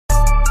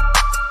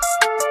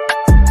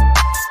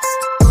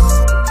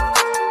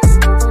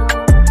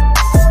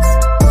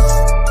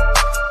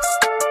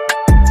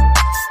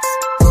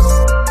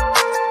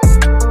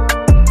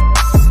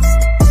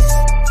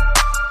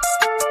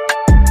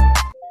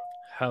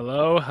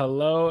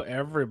Hello,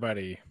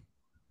 everybody.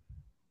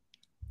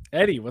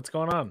 Eddie, what's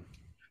going on?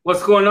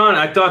 What's going on?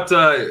 I thought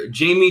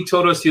Jamie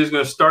told us he was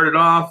going to start it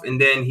off,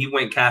 and then he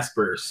went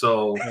Casper.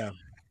 So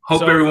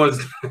hope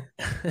everyone's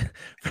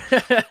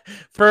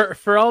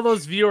for all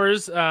those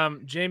viewers.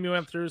 Jamie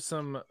went through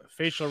some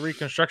facial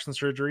reconstruction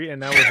surgery,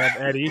 and now we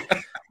have Eddie.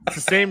 It's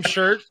the same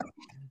shirt,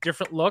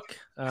 different look,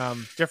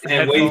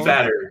 different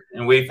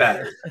and way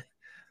fatter.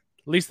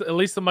 At least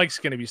the mic's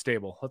going to be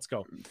stable. Let's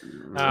go.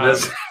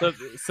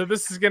 So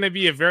this is going to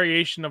be a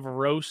variation of a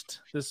roast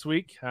this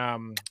week.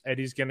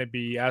 Eddie's going to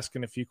be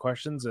asking a few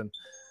questions, and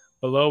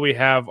below we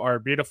have our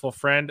beautiful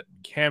friend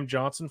Cam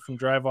Johnson from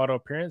Drive Auto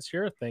Appearance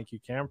here. Thank you,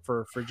 Cam,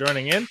 for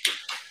joining in.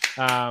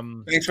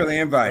 Thanks for the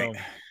invite.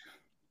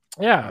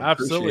 Yeah,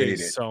 absolutely.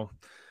 So,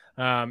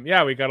 we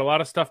got a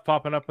lot of stuff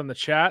popping up in the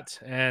chat,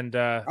 and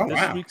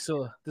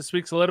this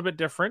week's a little bit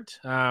different.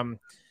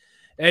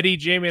 Eddie,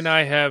 Jamie, and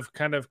I have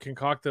kind of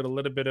concocted a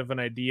little bit of an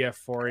idea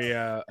for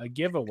a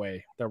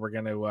giveaway that we're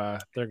gonna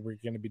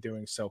be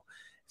doing. So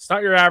it's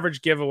not your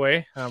average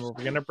giveaway. We're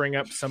gonna bring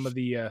up some of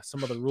the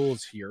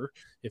rules here,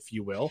 if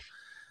you will.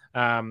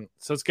 So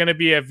it's gonna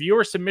be a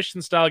viewer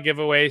submission style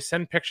giveaway.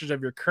 Send pictures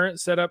of your current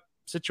setup,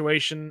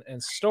 situation,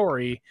 and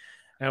story,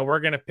 and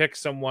we're gonna pick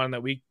someone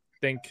that we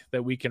think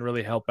that we can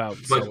really help out.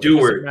 But so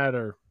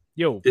Dewar,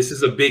 this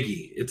is a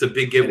biggie. It's a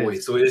big giveaway.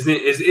 So it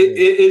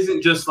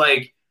isn't just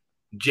like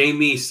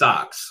Jamie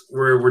socks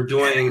we're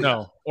doing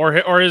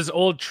or his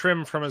old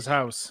trim from his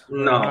house.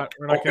 We're not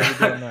going to be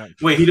doing that.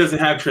 Wait, he doesn't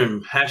have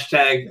trim.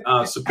 Hashtag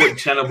support the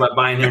channel by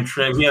buying him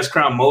trim. He has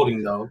crown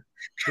molding though.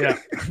 Yeah,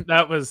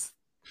 that was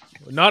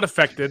not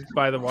affected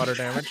by the water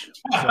damage.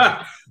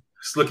 So.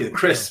 It's looking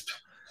crisp.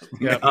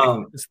 Yeah,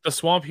 it's the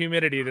swamp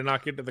humidity to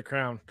not get to the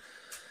crown.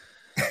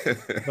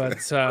 But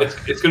it's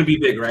going to be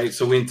big, right?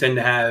 So we intend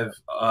to have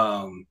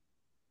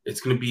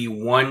it's going to be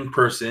one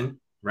person.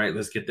 Right,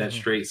 let's get that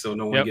straight so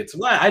no one gets,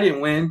 I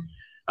didn't win.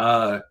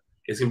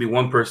 It's going to be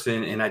one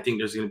person, and I think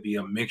there's going to be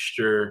a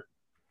mixture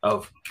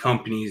of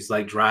companies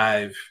like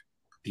Drive,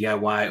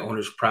 DIY,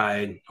 Owner's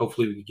Pride.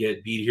 Hopefully we can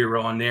get Beat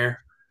Hero on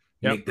there,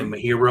 make them a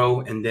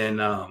hero, and then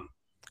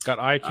got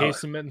IK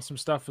submitting some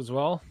stuff as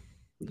well.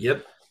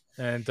 Yep.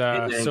 And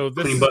so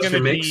this is going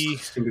to be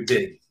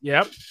big.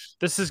 Yep.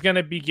 This is going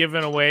to be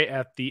given away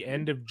at the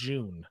end of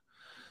June.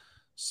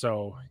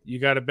 So you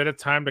got a bit of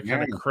time to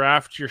kind of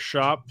craft your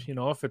shop. You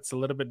know, if it's a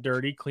little bit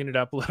dirty, clean it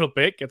up a little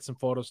bit, get some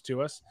photos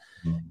to us.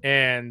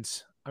 And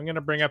I'm going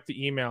to bring up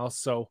the email.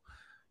 So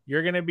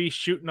you're going to be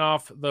shooting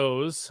off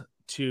those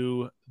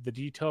to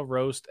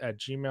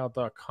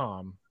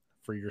thedetailroast@gmail.com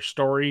for your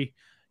story,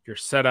 your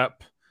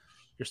setup,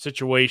 your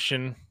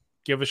situation.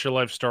 Give us your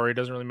life story. It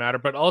doesn't really matter.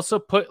 But also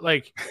put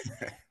like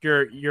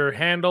your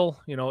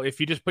handle. You know, if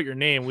you just put your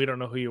name, we don't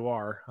know who you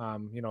are.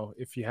 You know,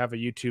 if you have a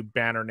YouTube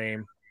banner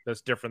name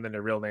that's different than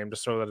your real name,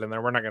 just throw that in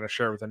there. We're not going to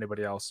share it with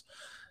anybody else.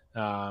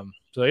 We're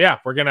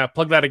going to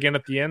plug that again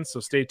at the end. So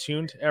stay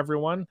tuned,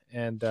 everyone.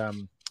 And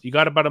you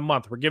got about a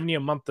month. We're giving you a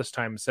month this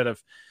time instead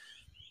of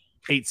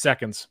 8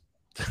 seconds.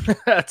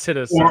 That's it.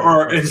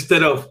 Or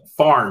instead of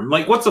farm.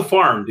 Like, what's a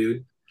farm,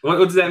 dude?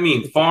 What does that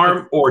mean?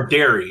 Farm or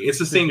dairy? It's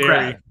the same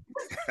crap.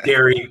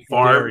 Dairy,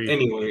 farm. Dairy.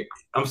 Anyway,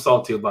 I'm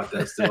salty about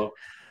that still.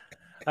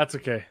 That's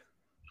okay.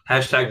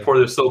 Hashtag pour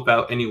the soap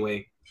out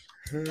anyway.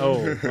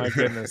 Oh my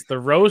goodness, the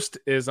roast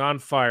is on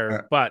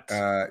fire. But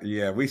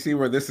we see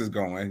where this is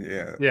going.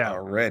 Yeah,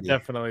 already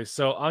definitely.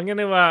 So I'm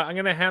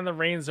gonna hand the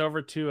reins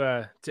over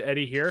to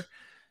Eddie here,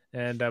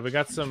 and we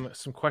got some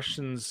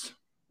questions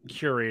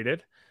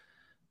curated.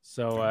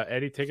 So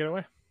Eddie, take it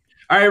away.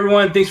 All right,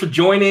 everyone, thanks for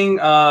joining.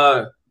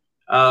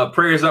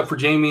 Prayers up for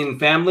Jamie and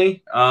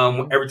family.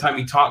 Every time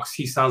he talks,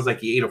 he sounds like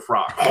he ate a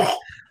frog.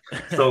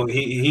 So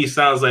he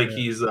sounds like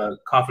he's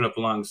coughing up a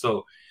lung.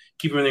 So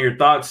keep him in your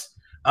thoughts.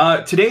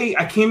 Today,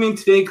 I came in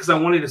today because I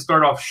wanted to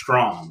start off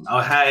strong.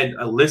 I had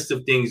a list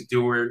of things,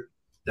 Dewar,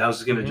 that I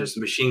was going to just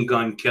machine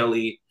gun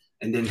Kelly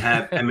and then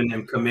have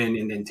Eminem come in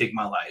and then take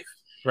my life.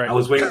 Right. I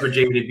was waiting for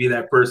Jamie to be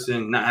that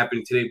person. Not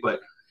happening today, but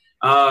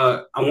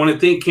I want to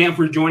thank Cam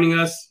for joining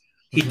us.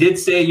 He did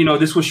say,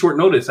 this was short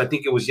notice. I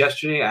think it was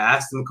yesterday. I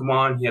asked him to come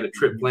on. He had a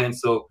trip planned.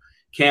 So,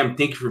 Cam,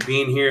 thank you for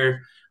being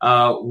here.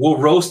 We'll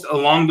roast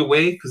along the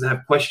way because I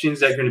have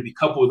questions that are going to be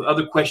coupled with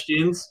other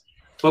questions.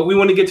 But we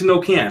want to get to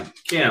know Cam.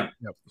 Cam,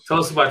 tell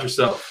us about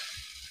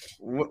yourself.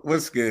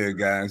 What's good,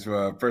 guys?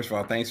 Well, first of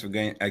all, thanks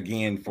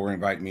again for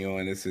inviting me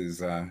on. This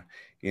is,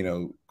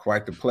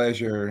 quite the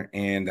pleasure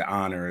and the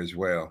honor as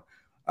well.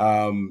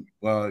 I'm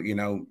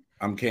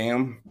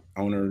Cam,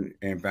 owner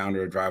and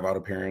founder of Drive Auto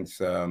Appearance.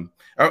 Are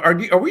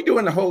we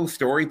doing the whole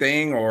story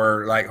thing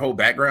or like whole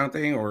background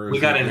thing? Or we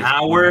got an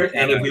hour,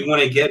 and if we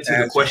want to get to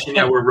the question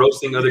that we're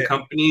roasting other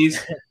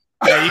companies,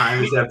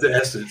 Time is after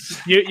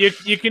essence. You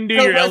can do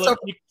you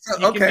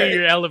can do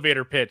your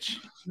elevator pitch.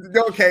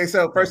 Okay,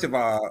 so first of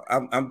all,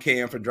 I'm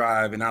Cam for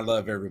Drive, and I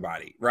love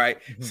everybody,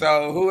 right? Mm-hmm.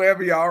 So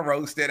whoever y'all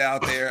roasted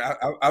out there,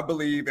 I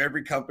believe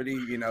every company,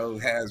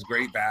 has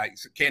great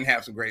values, can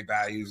have some great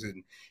values,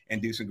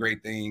 and do some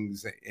great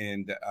things,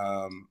 and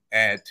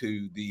add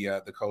to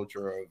the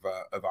culture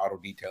of auto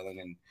detailing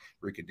and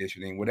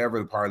reconditioning, whatever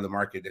the part of the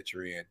market that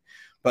you're in.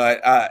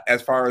 But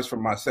as far as for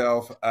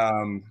myself,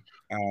 I've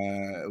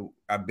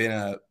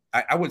been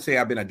I would say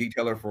I've been a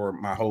detailer for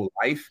my whole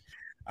life.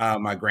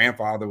 My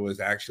grandfather was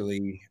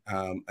actually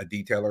a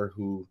detailer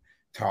who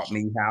taught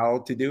me how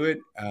to do it.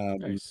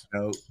 Nice.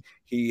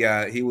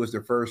 He was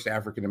the first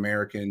African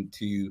American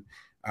to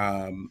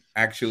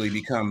actually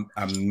become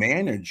a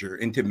manager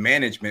into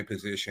management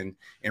position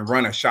and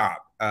run a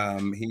shop.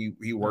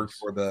 He worked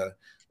for the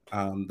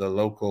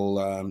local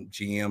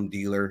GM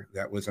dealer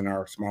that was in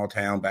our small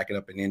town back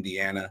up in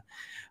Indiana.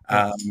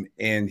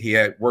 And he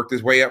had worked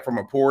his way up from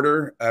a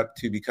porter up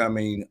to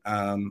becoming,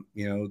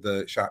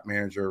 the shop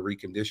manager of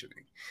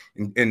reconditioning.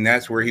 And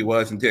that's where he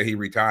was until he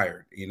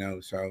retired,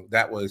 So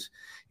that was,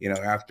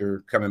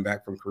 after coming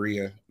back from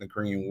Korea, the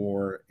Korean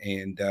War.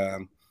 And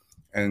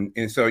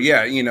so,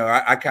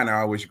 yeah, I kind of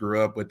always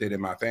grew up with it in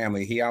my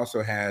family. He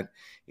also had,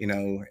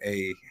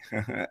 a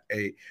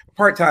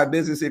part-time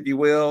business, if you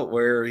will,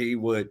 where he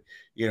would,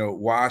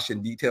 wash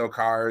and detail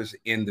cars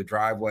in the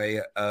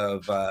driveway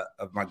of him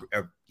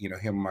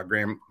and my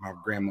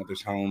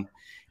grandmother's home.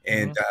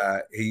 And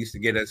he used to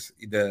get us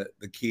the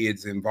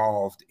kids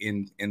involved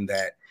in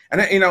that.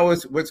 And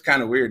what's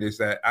kind of weird is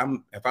that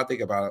if I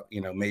think about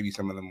maybe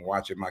some of them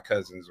watching, my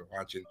cousins are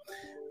watching,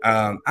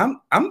 I'm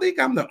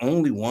the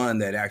only one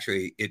that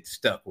actually it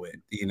stuck with,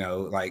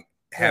 like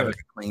having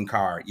a clean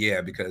car.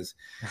 Yeah, because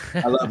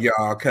I love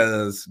y'all,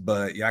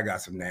 but y'all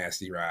got some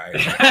nasty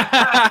rides.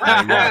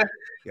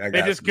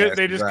 They just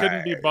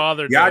couldn't be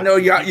bothered. Y'all know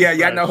y'all. Yeah,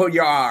 y'all know who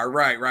y'all are.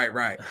 Right.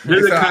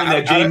 They're the kind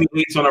that Jamie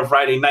hates on a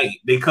Friday night.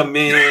 They come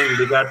in,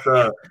 they got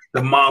the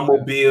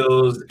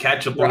mobiles, the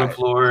ketchup on the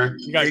floor.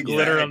 You got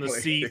glitter on the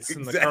seats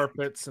and the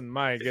carpets, and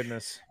my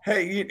goodness.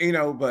 Hey,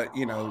 but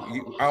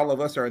all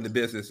of us are in the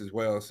business as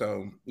well,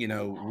 so we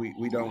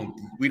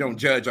don't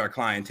judge our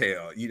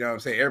clientele. You know what I'm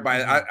saying?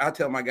 Everybody, I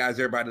tell my guys,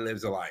 everybody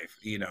lives a life.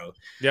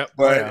 Yep.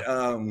 But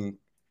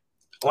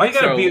why you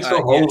gotta be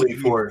so holy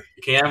for,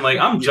 Cam? Like,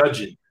 I'm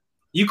judging.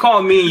 You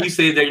call me and you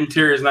say the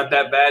interior is not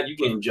that bad, you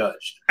getting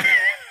judged.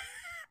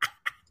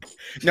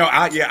 No,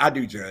 I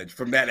do judge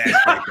from that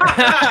aspect.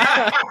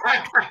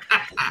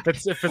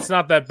 If it's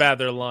not that bad,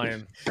 they're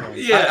lying. So.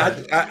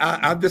 Yeah,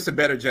 I'm just a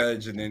better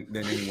judge than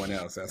anyone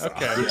else. That's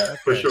okay. All. Yeah,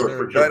 for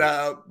sure.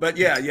 But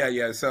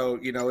yeah. So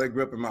it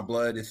grew up in my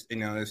blood. It's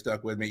it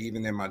stuck with me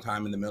even in my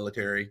time in the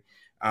military.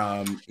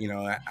 I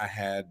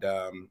had.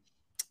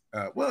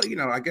 I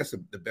guess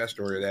the best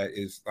story of that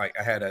is like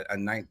I had a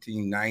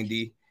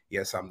 1990.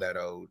 Yes, I'm that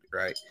old,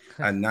 right?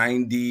 A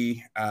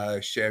 90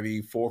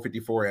 Chevy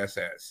 454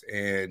 SS,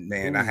 and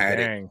man, I had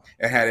it.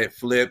 I had it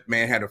flipped.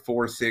 Man, had a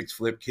 4.6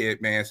 flip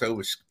kit, man.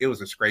 So it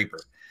was a scraper.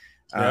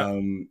 Yep.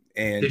 And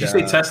did you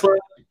say Tesla?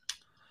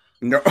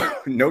 No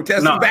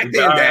Tesla back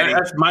then, Daddy.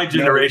 That's my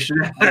generation.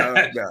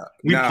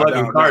 We plug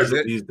in cars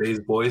these days,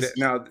 boys.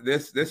 Now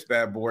this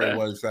bad boy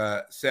was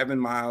 7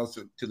 miles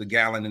to the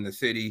gallon in the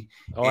city,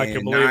 I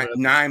can believe it.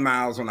 9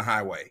 miles on the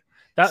highway.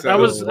 That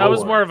was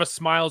more of a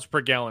miles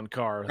per gallon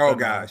car.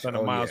 Than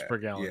a miles per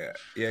gallon.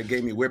 Yeah, it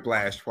gave me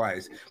whiplash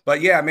twice.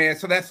 But yeah, man.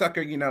 So that sucker,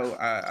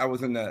 I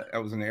was in the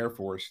Air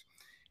Force.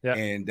 Yeah,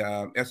 and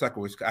that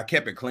sucker I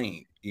kept it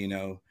clean,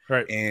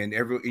 right. And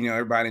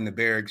everybody in the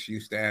barracks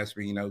used to ask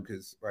me,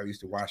 because I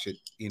used to wash it,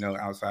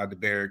 outside the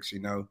barracks,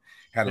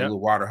 had a little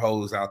water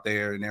hose out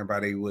there, and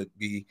everybody would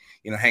be,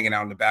 hanging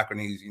out in the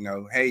balconies,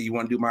 hey, you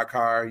want to do my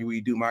car?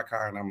 You do my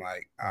car? And I'm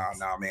like, oh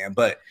no, man.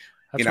 But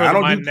that's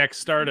where mine next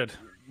started.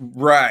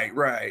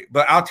 Right.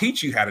 But I'll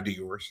teach you how to do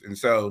yours. And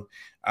so,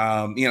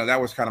 that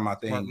was kind of my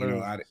thing.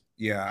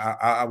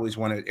 I always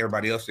wanted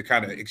everybody else to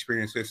kind of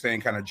experience this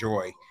same kind of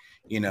joy,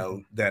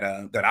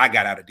 that I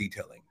got out of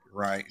detailing.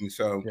 Right. And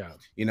so,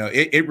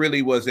 it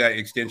really was that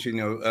extension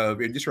of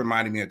it just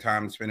reminded me of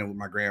time spending with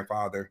my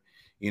grandfather,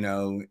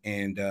 and,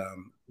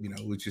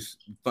 it was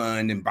just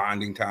fun and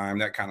bonding time,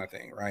 that kind of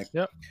thing. Right.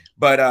 Yep.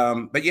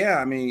 But yeah,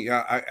 I mean,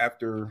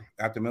 after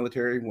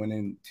military,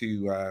 went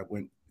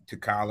to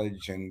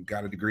college and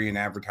got a degree in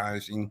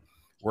advertising,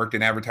 worked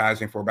in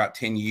advertising for about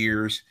 10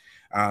 years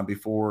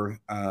before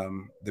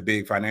the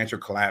big financial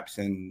collapse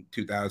in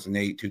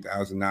 2008,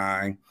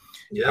 2009.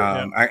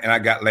 I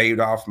got laid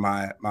off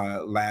my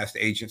last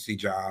agency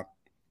job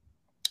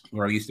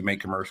where I used to make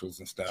commercials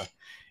and stuff.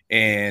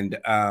 And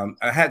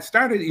I had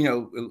started,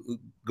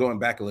 going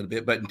back a little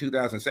bit, but in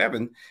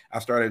 2007, I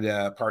started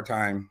a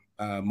part-time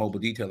mobile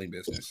detailing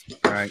business,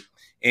 right?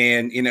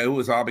 And, it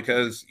was all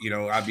because,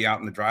 I'd be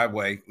out in the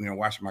driveway,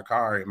 washing my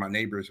car, and my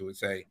neighbors would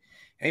say,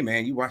 hey,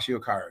 man, you wash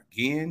your car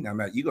again? I'm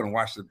like, you're going to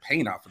wash the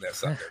paint off of that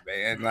sucker,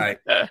 man. Like,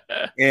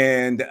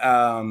 and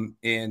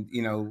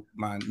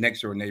my next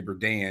door neighbor,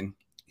 Dan,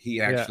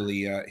 he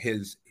actually,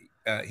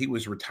 he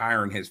was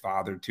retiring his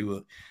father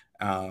to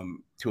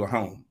a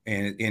home,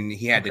 and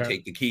he had to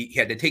take the key. He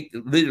had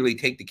to literally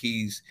take the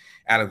keys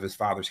out of his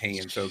father's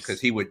hand. So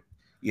because he would,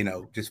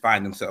 just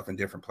find himself in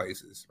different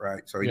places,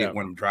 right? So he didn't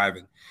want him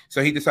driving.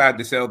 So he decided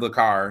to sell the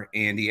car,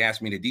 and he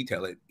asked me to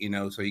detail it,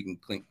 so he can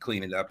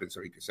clean it up and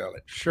so he could sell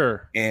it.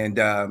 Sure. And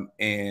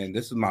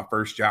this was my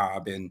first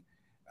job, and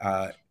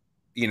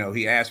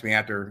he asked me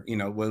after,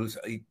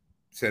 he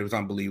said it was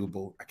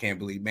unbelievable. I can't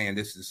believe, man,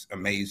 this is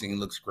amazing. It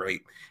looks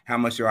great. How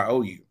much do I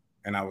owe you?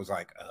 And I was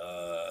like,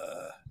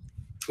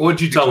 what'd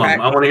you tell him?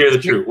 I want to hear the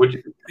truth.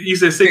 You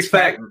said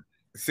six-pack?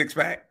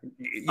 Six-pack?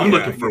 I'm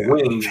looking for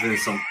wings and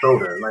some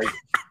soda. Like,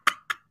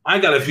 I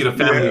got to feed a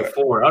family of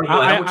 4. I'd be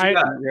like, how much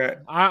you got?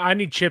 I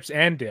need chips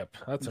and dip.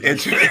 That's what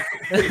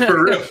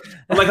for real.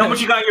 I'm like, how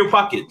much you got in your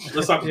pocket?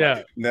 Let's talk about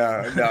it.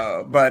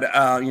 No. But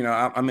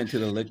I'm into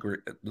the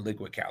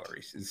liquid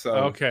calories. So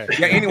okay.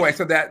 Yeah. Anyway,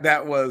 so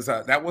that was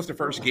the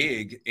first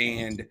gig,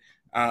 and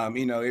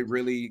it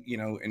really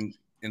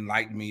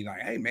enlightened me.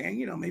 Like, hey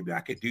man, maybe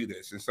I could do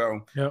this. And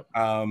so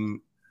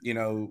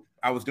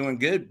I was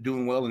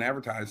doing well in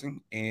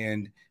advertising,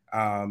 and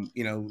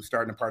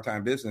starting a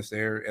part-time business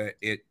there.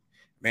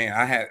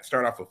 I had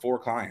started off with 4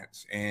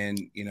 clients, and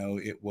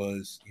it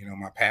was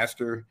my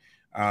pastor,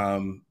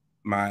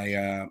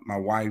 my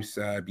wife's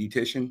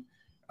beautician,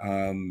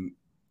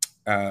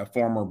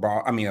 former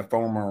boss,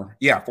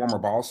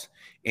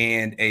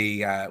 and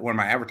one of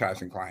my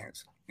advertising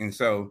clients. And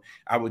so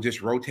I would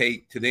just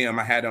rotate to them.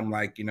 I had them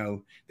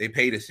they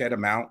paid a set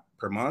amount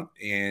per month,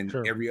 and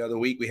every other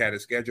week we had a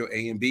schedule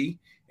A and B.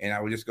 And I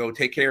would just go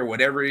take care of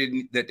whatever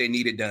that they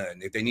needed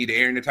done. If they needed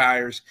air in the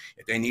tires,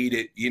 if they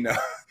needed,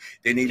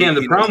 they needed. Yeah,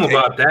 the problem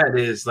about that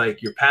is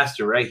your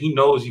pastor, right? He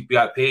knows you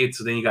got paid,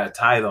 so then you got a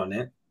tithe on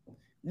it.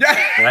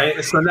 Yeah.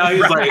 Right. So now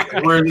he's like,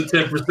 "Where's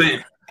the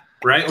 10%?"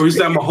 Right? Or you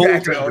said, "I'm a whole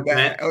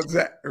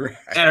 10%." Right.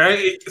 All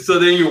right. So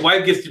then your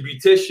wife gets the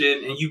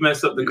beautician, and you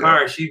mess up the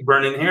car. She's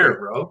burning hair,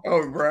 bro.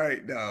 Oh,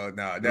 right. No.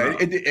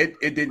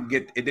 It didn't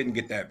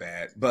get that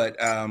bad. But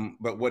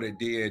what it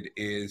did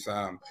is,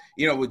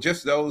 with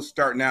just those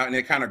starting out, and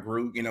it kind of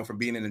grew, from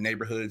being in the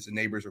neighborhoods, the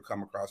neighbors would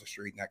come across the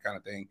street and that kind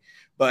of thing.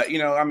 But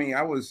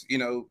I was,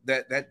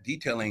 that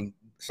detailing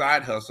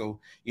side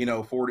hustle,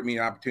 afforded me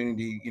an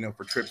opportunity,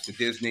 for trips to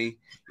Disney,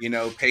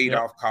 paid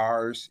off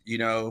cars,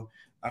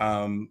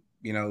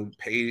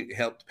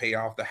 helped pay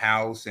off the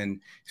house and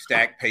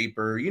stack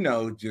paper,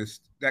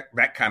 just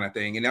that kind of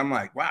thing. And I'm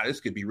like, wow, this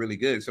could be really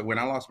good. So when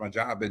I lost my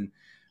job in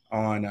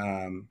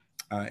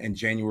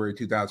January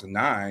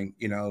 2009,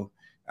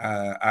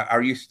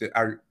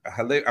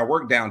 I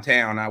worked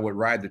downtown. I would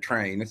ride the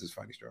train. This is a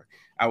funny story.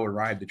 I would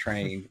ride the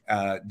train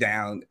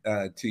down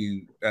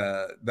to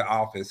the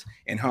office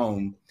and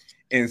home.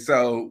 And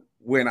so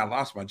when I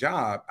lost my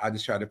job, I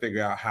just tried to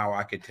figure out how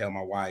I could tell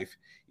my wife,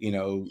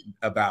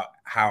 about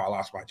how I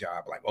lost my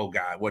job. Like, oh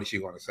God, what is she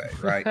going to say?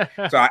 Right.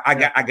 So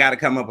I got to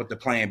come up with the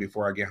plan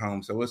before I get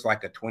home. So it's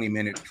like a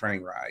 20-minute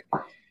train ride.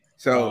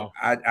 So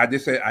I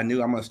just said, I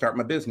knew I'm going to start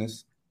my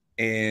business,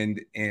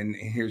 and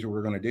here's what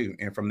we're going to do.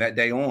 And from that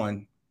day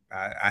on,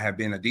 I have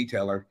been a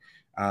detailer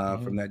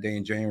from that day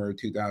in January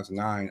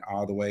 2009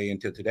 all the way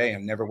until today.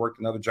 I've never worked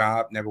another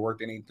job, never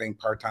worked anything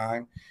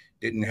part-time.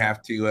 Didn't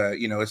have to,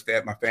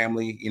 fed my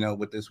family,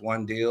 with this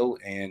one deal,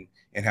 and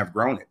have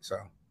grown it. So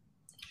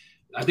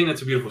I think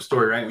that's a beautiful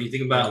story, right? When you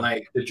think about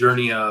the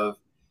journey of,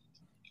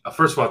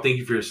 first of all, thank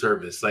you for your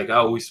service. I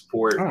always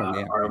support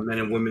our men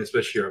and women,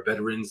 especially our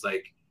veterans.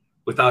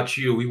 Without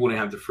you, we wouldn't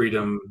have the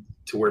freedom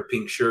to wear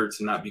pink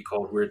shirts and not be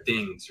called weird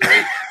things,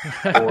 right?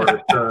 Or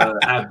to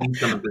have these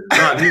kind of business.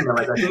 No, I mean,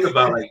 I think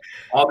about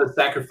all the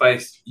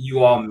sacrifice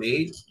you all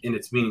made, and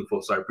it's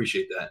meaningful. So I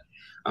appreciate that.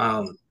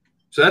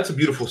 So that's a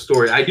beautiful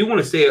story. I do want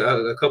to say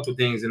a couple of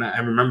things, and I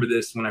remember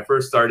this when I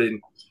first started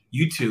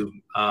YouTube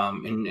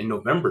in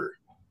November.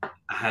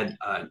 I had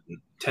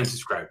 10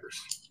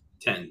 subscribers.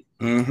 10.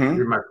 Mm-hmm.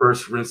 You're my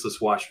first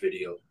rinseless wash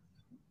video.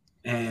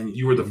 And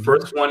you were the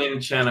first one in the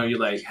channel. You're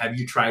like, have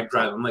you tried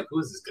driving? I'm like, who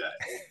is this guy?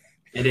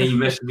 And then you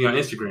messaged me on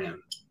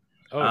Instagram.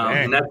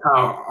 And that's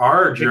how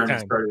our journey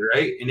started,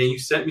 right? And then you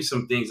sent me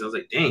some things. I was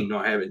like, dang, no,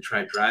 I haven't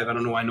tried drive. I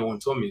don't know why no one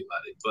told me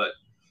about it. But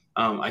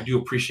I do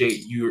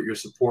appreciate your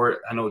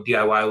support. I know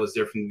DIY was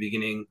there from the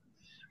beginning.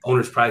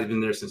 Owner's Pride has been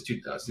there since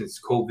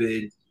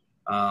COVID.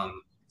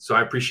 So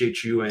I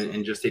appreciate you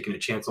and just taking a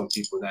chance on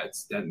people. That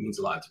means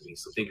a lot to me.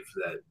 So thank you for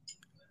that.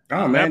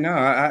 Oh man, no,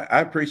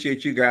 I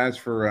appreciate you guys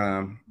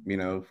for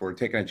for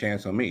taking a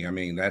chance on me. I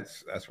mean,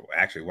 that's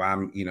actually why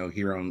I'm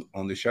here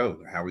on the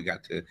show. How we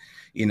got to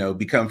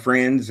become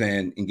friends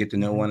and get to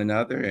know one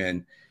another.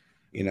 And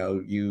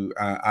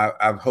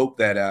I've hoped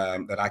that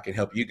that I can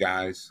help you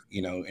guys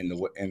in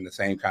the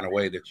same kind of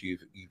way that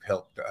you've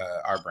helped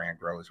our brand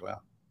grow as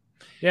well.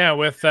 Yeah,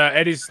 with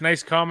Eddie's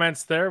nice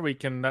comments there, we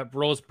can that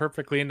rolls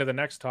perfectly into the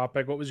next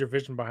topic. What was your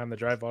vision behind the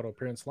Drive Auto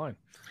Appearance line?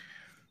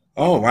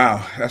 Oh,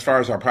 wow. As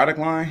far as our product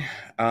line,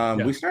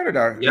 we started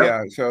our,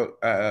 So,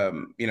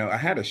 I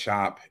had a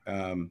shop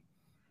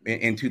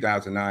in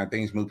 2009,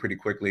 things moved pretty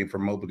quickly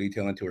from mobile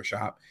detailing to a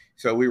shop.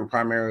 So we were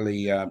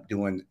primarily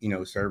doing,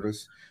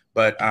 service.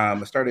 But I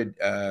started,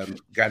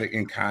 got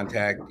in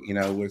contact,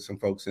 with some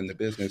folks in the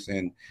business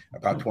in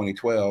about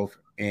 2012.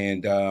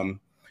 And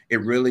it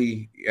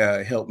really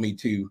helped me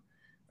to,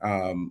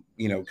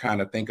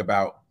 kind of think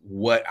about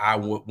what I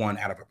would want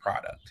out of a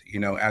product,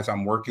 as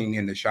I'm working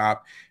in the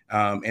shop.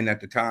 And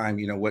at the time,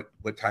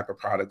 what type of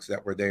products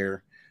that were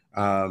there.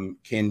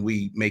 Can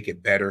we make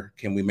it better?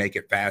 Can we make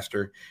it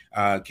faster?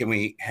 Can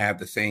we have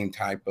the same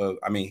type of,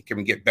 can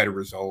we get better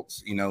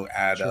results,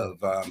 out Sure.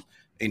 of,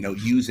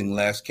 using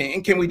less?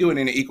 Can we do it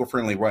in an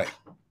eco-friendly way?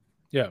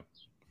 Yeah.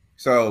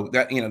 So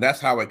that, that's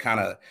how it kind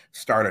of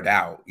started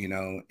out,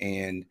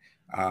 and,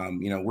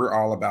 we're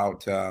all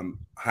about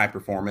high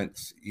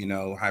performance,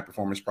 high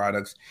performance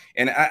products.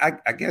 And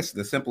I guess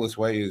the simplest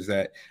way is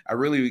that I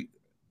really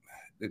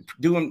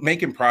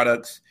making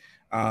products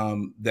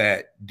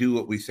that do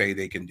what we say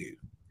they can do,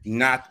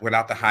 not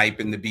without the hype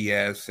and the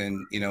BS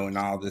and, and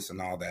all this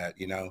and all that,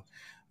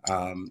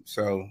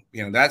 so,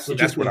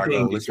 that's what our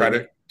goal is,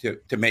 try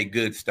to make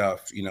good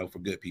stuff, for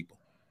good people.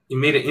 You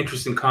made an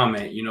interesting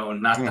comment,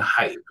 not the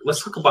hype.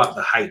 Let's talk about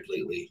the hype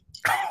lately.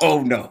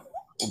 Oh, no.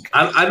 Okay.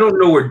 I don't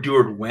know where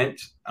Deward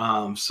went.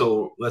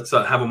 So let's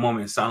have a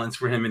moment of silence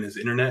for him and his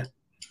internet.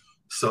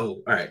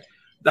 So, all right.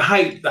 The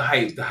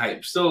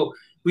hype. So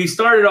we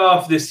started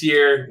off this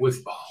year with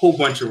a whole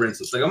bunch of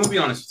rinses. Like, I'm going to be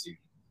honest with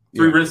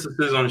you. 3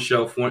 rinses on the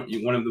shelf. One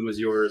of them was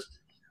yours,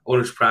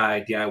 Owner's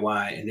Pride,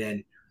 DIY. And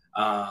then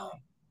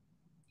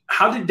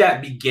how did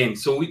that begin?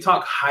 So we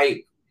talk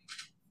hype.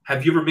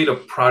 Have you ever made a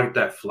product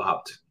that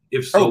flopped?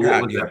 If so,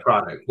 what was that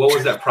product? What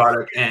was that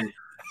product? And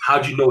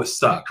how'd you know it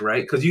sucked,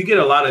 right? Because you get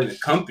a lot of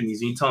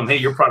companies and you tell them, hey,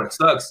 your product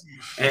sucks.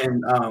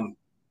 And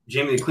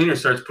Jamie the Cleaner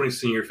starts putting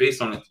some of your face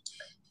on it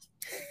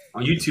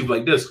on YouTube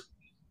like this.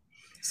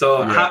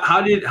 So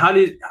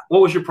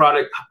what was your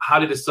product? How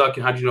did it suck?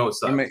 And how did you know it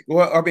sucked?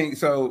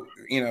 So,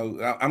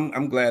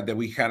 I'm glad that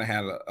we kind of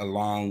had a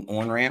long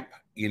on-ramp,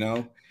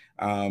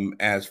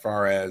 as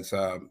far as,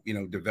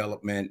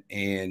 development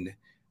and,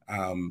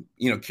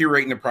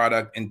 curating the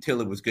product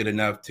until it was good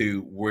enough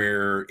to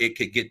where it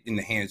could get in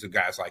the hands of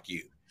guys like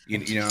you. You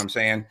know what I'm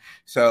saying?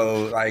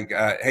 So like,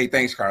 hey,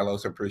 thanks,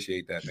 Carlos. I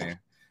appreciate that, man.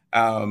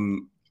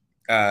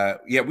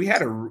 We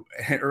had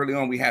early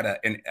on, we had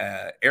an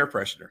air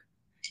freshener,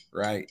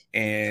 right?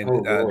 And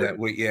that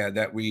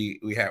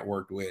we had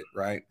worked with,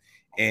 right?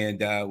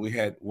 And we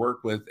had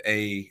worked with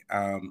a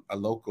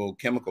local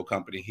chemical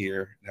company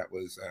here that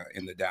was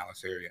in the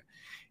Dallas area.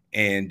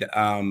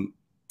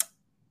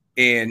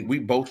 And we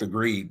both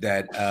agreed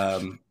that,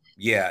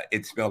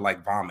 it smelled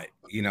like vomit,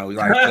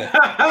 like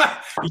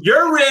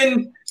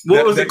urine.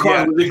 What was it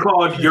called? Was it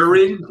called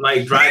urine?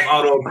 Like Drive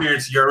Auto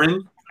Appearance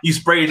urine? You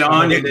sprayed it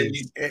on, and then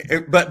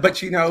but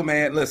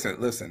man,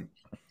 listen.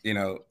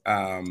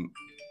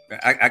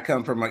 I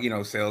come from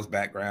a sales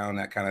background,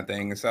 that kind of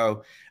thing, and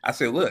so I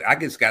said, look, I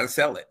just got to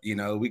sell it.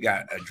 We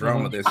got a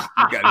drum of this.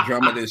 We got a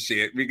drum of this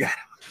shit. We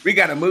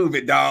got to move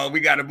it, dog. We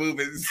got to move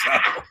it. So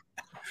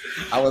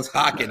I was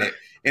hawking it.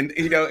 And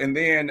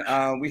then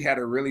we had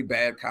a really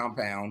bad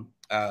compound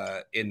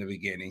in the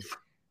beginning.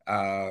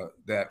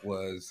 That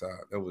was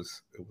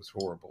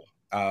horrible.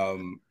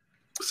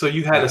 So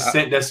you had a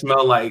scent that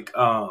smelled like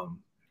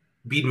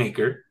bead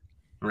maker,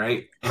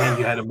 right? And then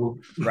you had to move.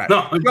 Right.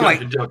 No, it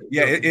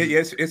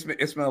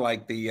smelled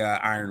like the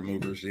iron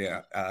movers.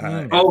 Yeah.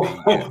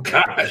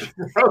 Gosh.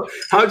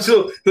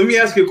 So let me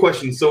ask you a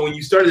question. So when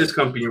you started this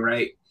company,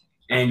 right,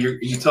 and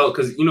you tell,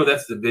 because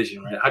that's the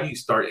vision, right? How do you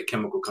start a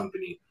chemical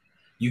company?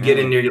 You get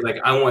in there, you're like,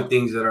 I want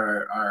things that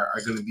are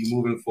going to be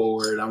moving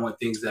forward. I want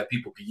things that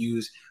people can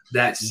use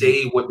that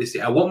say what they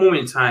say. At what moment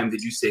in time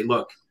did you say,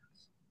 look,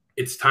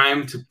 it's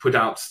time to put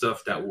out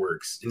stuff that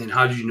works? And then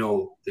how did you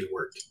know they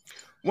worked?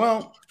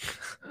 Well,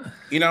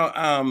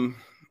 coming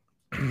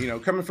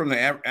from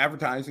the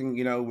advertising,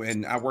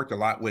 and I worked a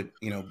lot with,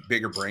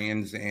 bigger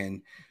brands,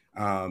 and,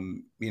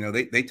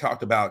 they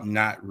talked about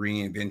not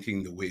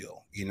reinventing the wheel.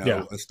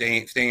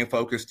 Staying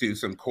focused to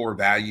some core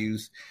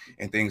values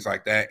and things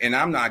like that. And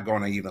I'm not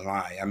going to even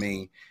lie. I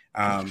mean,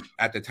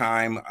 at the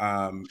time,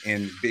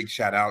 and big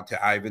shout out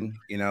to Ivan,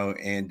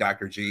 and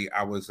Dr. G,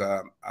 I was,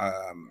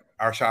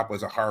 our shop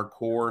was a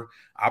hardcore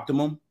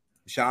Optimum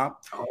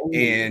shop.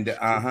 And,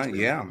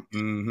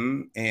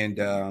 And,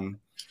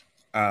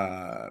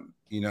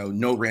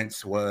 no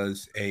rinse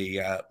was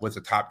a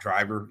top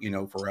driver,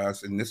 for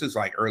us. And this is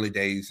like early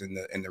days in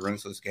the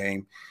rinseless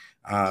game.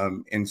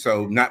 And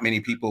so not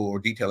many people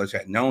or detailers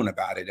had known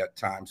about it at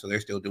the time. So they're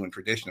still doing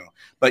traditional.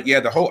 But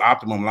the whole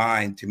Optimum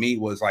line to me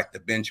was like the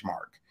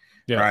benchmark.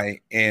 Yeah.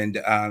 Right. And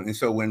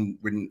so when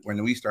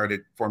we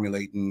started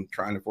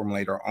trying to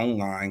formulate our own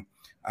line,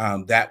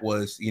 that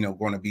was,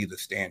 going to be the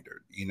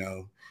standard,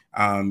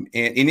 and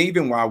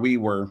even while we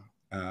were,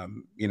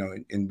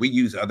 and we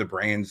use other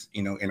brands,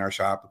 in our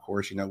shop, of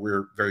course,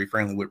 we're very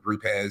friendly with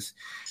Rupes,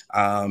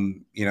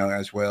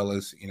 as well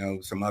as,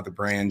 some other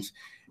brands.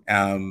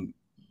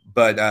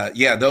 But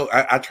yeah, though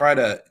I try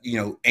to,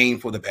 aim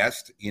for the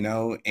best,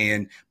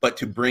 but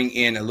to bring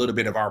in a little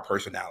bit of our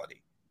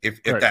personality,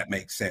 if that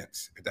makes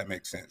sense. If that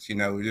makes sense,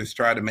 just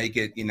try to make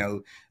it,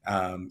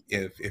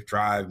 if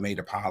Drive made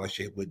a polish,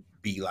 it would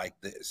be like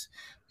this.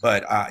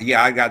 But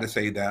yeah, I got to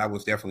say that I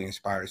was definitely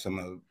inspired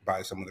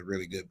by some of the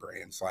really good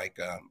brands like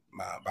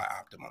by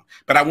Optimum.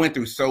 But I went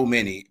through so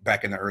many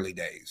back in the early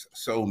days,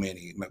 so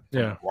many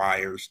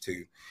Meguiar's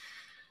to,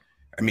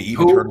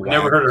 even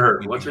never heard of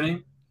her. What's her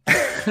name?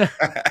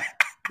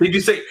 Did you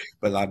say?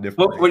 But a lot of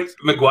different. What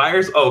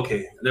Meguiar's? Oh,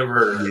 okay, never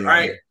heard of her. Yeah. All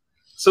right.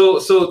 So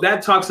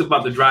that talks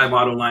about the Drive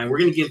Auto line. We're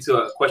gonna get into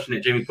a question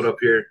that Jamie put up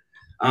here.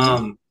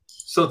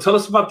 So tell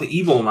us about the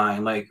Evo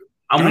line. Like,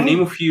 I'm gonna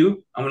name a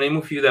few.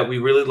 That we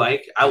really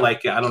like. I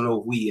like it. I don't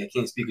know if I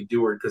can't speak of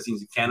Dewar because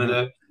he's in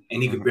Canada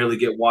and he could barely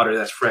get water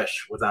that's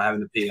fresh without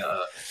having to pay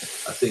a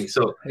thing.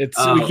 So it's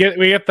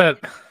we get that.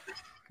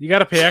 You got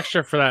to pay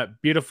extra for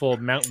that beautiful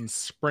mountain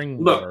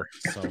spring water.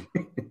 So,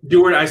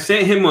 Dewar, I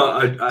sent him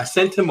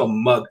a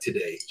mug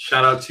today.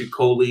 Shout out to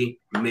Coley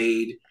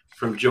Made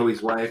from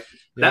Joey's wife.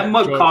 Yeah, that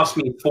mug cost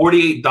me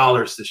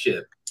 $48 to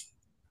ship.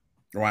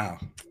 Wow.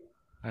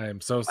 I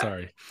am so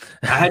sorry.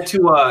 I had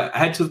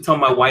to tell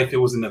my wife it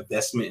was an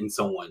investment in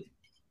someone.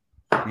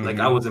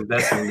 Like, I was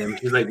investing in them.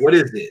 She's like, "What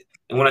is it?"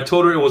 And when I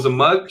told her it was a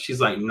mug, she's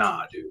like,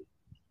 "Nah, dude.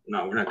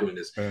 No, we're not doing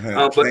this."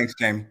 But thanks,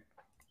 Jamie.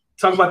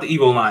 Talk about the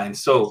Evo line.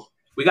 So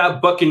we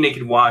got Bucky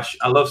Naked Wash.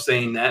 I love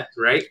saying that,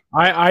 right?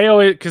 I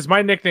always, because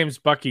my nickname's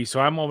Bucky, so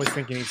I'm always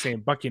thinking he's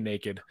saying Bucky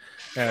Naked,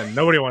 and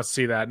nobody wants to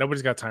see that.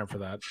 Nobody's got time for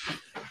that.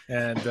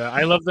 And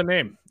I love the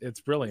name; it's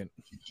brilliant.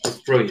 It's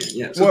brilliant,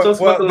 yeah. So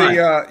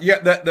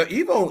the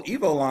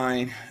Evo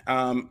line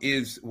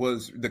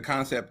was the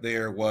concept.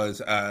 There was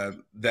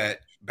that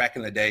back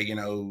in the day,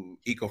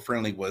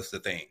 eco-friendly was the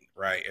thing,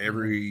 right?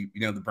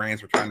 The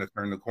brands were trying to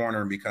turn the corner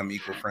and become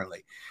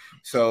eco-friendly.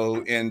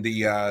 So in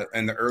the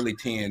early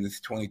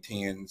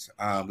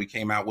 2010s, we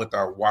came out with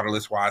our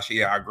waterless wash.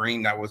 Yeah, our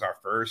green, that was our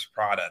first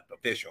product,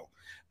 official,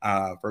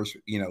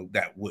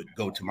 that would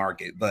go to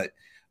market. But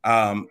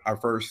our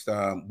first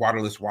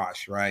waterless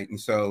wash, right? And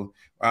so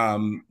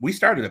we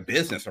started a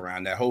business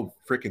around that whole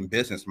freaking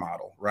business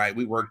model, right?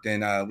 We worked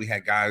we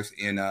had guys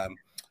in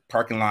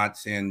parking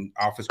lots and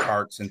office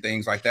parks and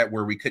things like that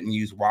where we couldn't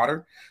use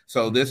water.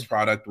 So this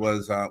product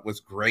was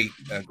great,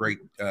 a great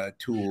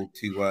tool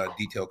to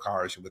detail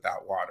cars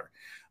without water.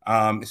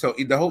 So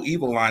the whole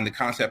Evo line, the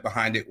concept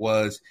behind it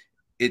was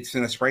it's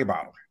in a spray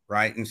bottle,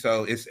 right? And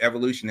so it's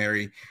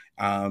evolutionary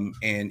and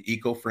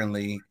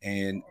eco-friendly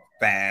and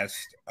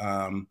fast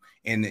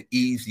and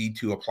easy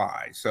to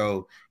apply.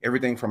 So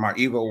everything from our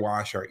Evo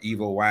Wash, our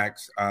Evo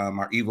Wax,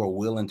 our Evo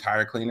Wheel and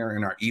Tire Cleaner,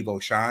 and our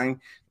Evo Shine,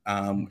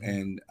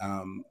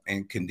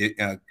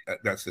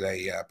 that's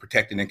a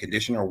protecting and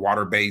conditioner,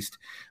 water-based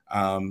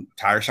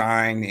tire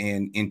shine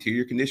and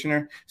interior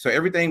conditioner. So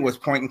everything was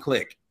point and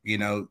click.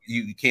 You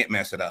can't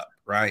mess it up,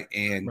 right?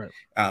 And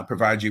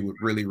provide you with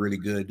really, really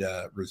good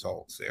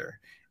results there.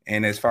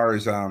 And as far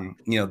as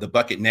the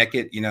Bucket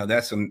Naked,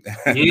 that's some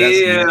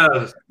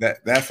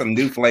that's some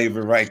new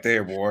flavor right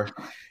there, boy.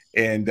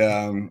 And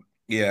and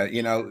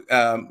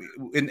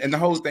the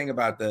whole thing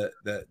about the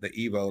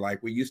Evo,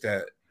 like we used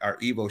to, our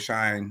Evo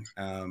Shine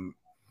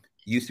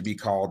used to be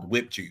called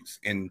Whip Juice,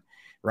 and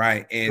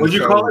right. And what'd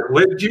you call it?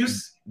 Whip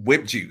Juice?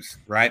 Whip Juice,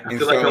 right? I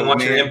feel like I'm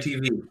watching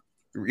MTV.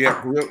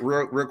 Yeah,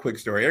 real quick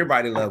story.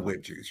 Everybody loved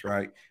Whip Juice,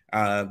 right?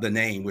 The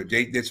name,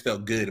 they just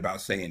felt good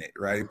about saying it,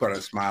 right? It put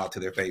a smile to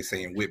their face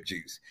saying Whip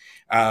Juice.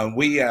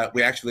 We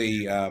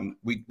actually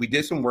we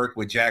did some work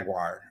with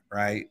Jaguar,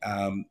 right?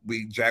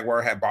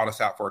 Jaguar had bought us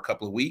out for a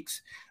couple of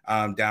weeks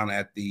down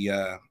at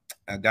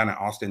down in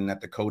Austin at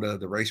the Coda,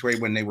 the Raceway,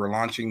 when they were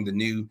launching the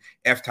new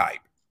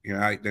F-Type,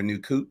 their new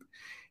coupe.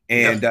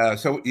 And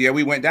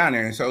we went down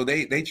there, and so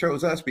they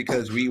chose us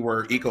because we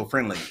were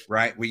eco-friendly,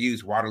 right? We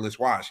use waterless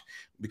wash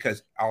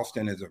because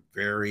Austin is a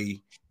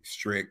very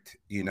strict,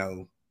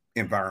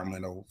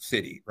 environmental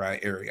city, right,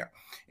 area.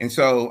 And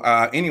so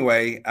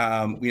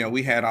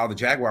we had all the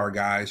Jaguar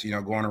guys,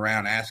 going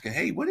around asking,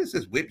 "Hey, what is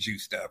this Whip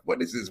Juice stuff?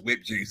 What is this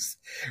Whip Juice?"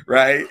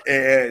 Right?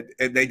 And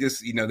they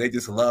just, they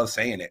just love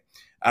saying it.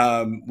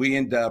 We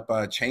ended up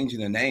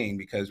changing the name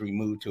because we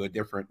moved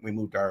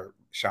our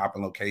shop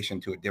and location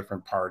to a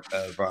different part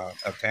of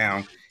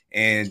town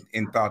and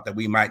thought that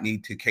we might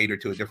need to cater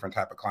to a different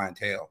type of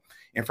clientele.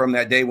 And from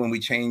that day when we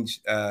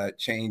changed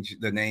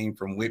the name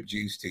from Whip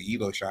Juice to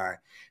Evo Shine,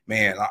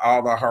 man,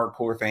 all the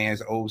hardcore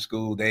fans, old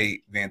school,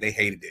 they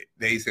hated it.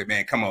 They said,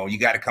 "Man, come on, you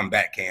got to come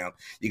back, Cam.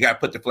 You got to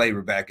put the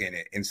flavor back in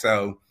it." And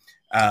so,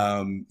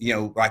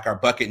 like our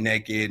Bucket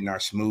Naked and our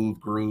Smooth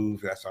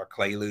Groove, that's our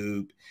Clay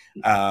Lube,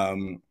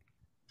 and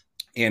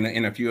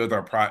a few of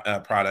our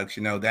products,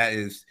 that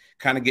is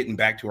kind of getting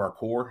back to our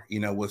core,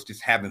 was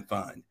just having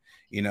fun,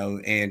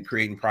 and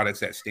creating products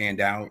that stand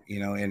out,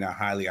 and are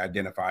highly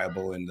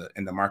identifiable in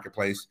the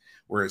marketplace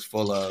where it's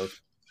full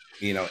of,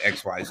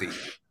 XYZ.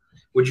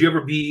 Would you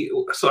ever be,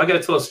 so I got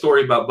to tell a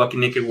story about Bucky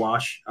Naked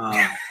Wash.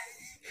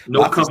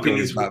 No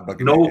companies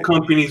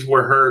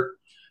were hurt.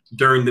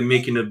 during the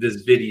making of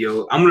this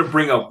video. I'm going to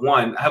bring up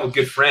one. I have a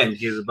good friend.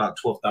 He has about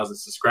 12,000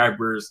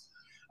 subscribers.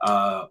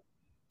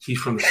 He's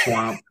from the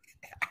swamp,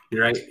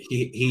 right?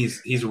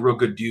 He's a real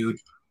good dude.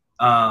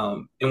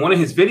 In one of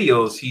his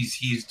videos,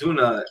 he's doing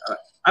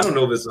I don't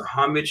know if it's a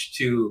homage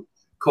to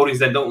coatings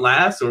that don't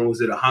last, or was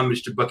it a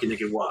homage to Bucket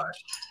Naked Wash?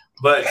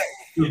 But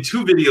in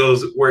 2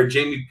 videos where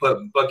Jamie put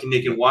Bucket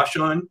Naked Wash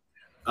on,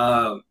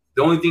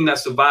 the only thing that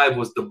survived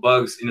was the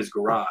bugs in his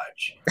garage.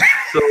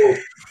 So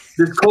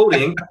this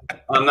coating,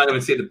 I'm not going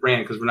to say the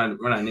brand because we're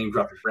not name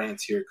dropping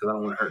brands here because I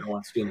don't want to hurt no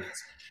one's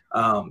feelings.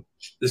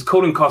 This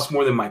coating costs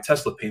more than my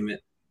Tesla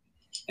payment,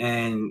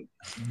 and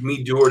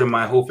me, Dewart, and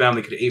my whole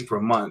family could have ate for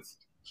a month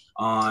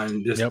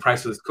on this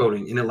priceless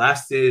coating, and it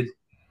lasted.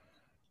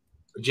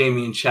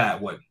 Jamie and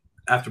chat, what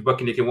after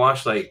Bucket Naked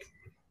Wash, like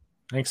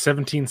I think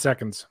 17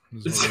 seconds.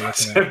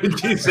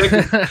 17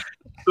 seconds.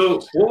 So,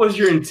 what was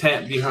your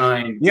intent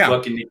behind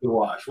Bucket Naked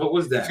Wash? What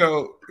was that?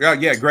 So,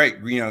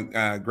 great.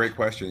 Great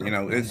question.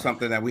 It's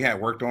something that we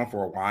had worked on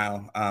for a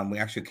while. We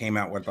actually came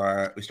out with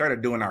we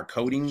started doing our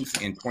coatings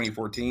in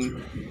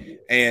 2014,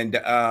 and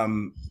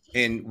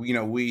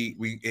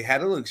we had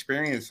a little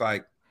experience,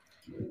 like,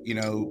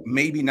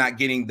 maybe not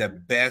getting the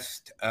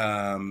best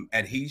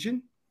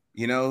adhesion.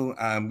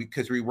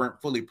 Because we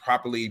weren't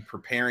properly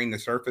preparing the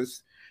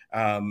surface,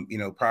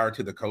 prior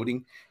to the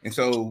coating. And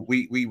so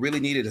we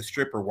really needed a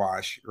stripper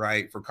wash,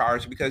 right, for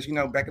cars, because,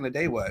 back in the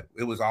day,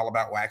 it was all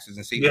about waxes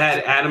and sealants. You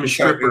had Adam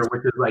Stripper,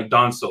 which is like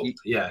Dawn soap.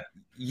 Yeah.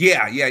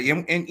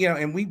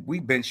 And we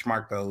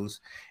benchmarked those,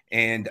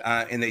 and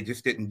they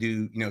just didn't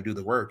do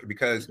the work,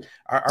 because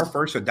our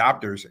first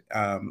adopters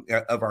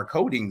of our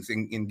coatings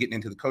and getting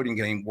into the coating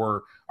game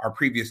were our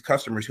previous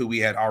customers who we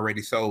had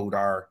already sold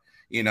our,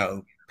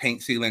 paint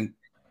sealant,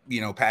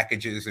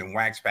 packages and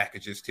wax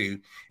packages to,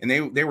 and they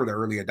were the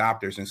early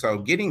adopters. And so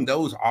getting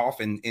those off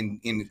and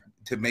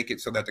to make it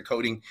so that the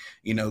coating,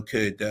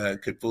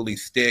 could fully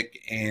stick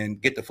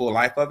and get the full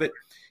life of it,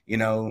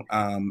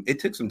 it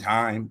took some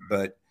time,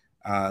 but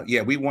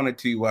we wanted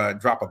to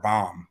drop a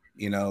bomb,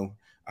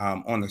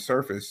 on the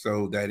surface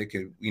so that it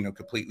could,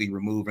 completely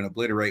remove and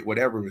obliterate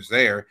whatever was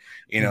there,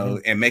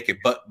 and make it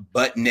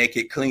butt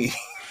naked clean.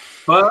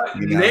 Butt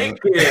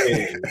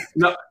naked.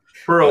 No.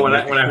 Bro, when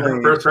I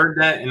first heard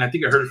that, and I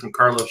think I heard it from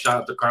Carlos.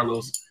 Shout out to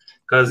Carlos,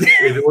 because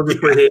if it wasn't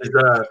for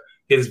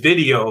his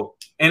video,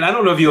 and I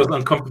don't know if he was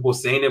uncomfortable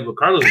saying it, but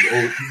Carlos is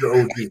old.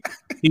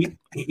 He's the OG.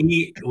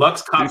 He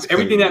Lux Cop,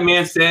 everything that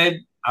man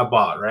said, I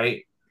bought,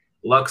 right?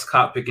 Lux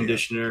Cockpit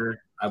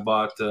conditioner. I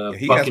bought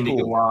Bucket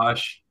Naked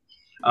Wash.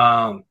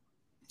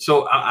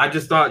 So I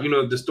just thought,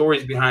 the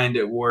stories behind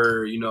it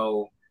were,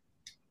 you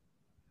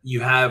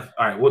have.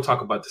 All right, we'll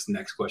talk about this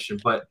next question,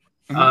 but.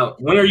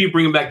 When are you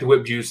bringing back the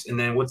whip juice, and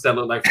then what's that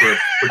look like for a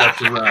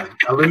production run,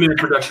 a limited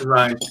production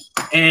run,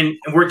 and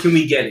where can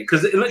we get it?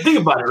 Because think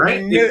about it,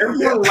 right? If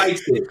everyone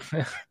likes it,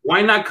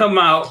 why not come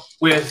out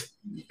with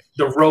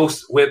the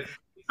roast whip?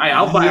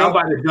 I'll buy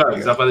the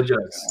jugs. I'll buy the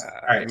jugs.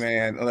 All right,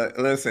 man.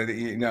 Listen,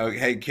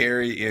 hey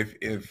Kerry,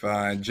 if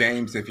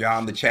James, if y'all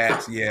in the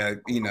chats, give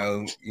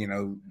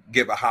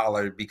a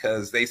holler,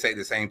 because they say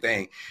the same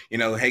thing.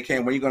 Hey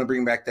Ken, when are you going to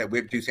bring back that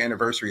whip juice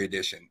anniversary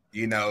edition?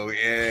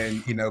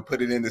 And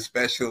put it in the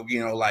special,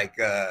 like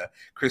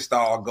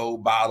Cristal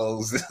gold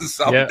bottles,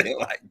 something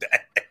like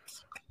that.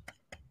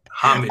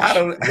 Homage.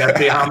 You gotta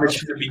pay homage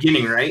to the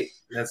beginning, right?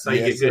 That's how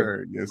you get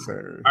good. Yes,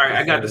 sir. All right,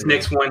 I got this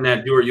next one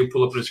that Dewart, you'll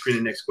pull up on the screen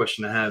the next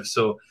question I have.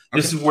 So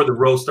this is where the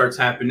roast starts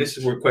happening. This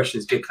is where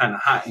questions get kind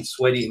of hot and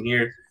sweaty in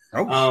here.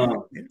 I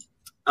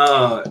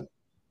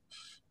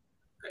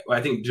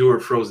think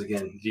Dewart froze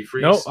again. Did he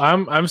freeze? No,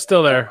 I'm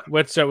still there.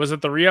 Which was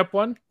it, the re-up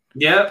one?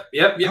 Yep.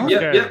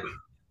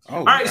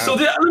 All right, so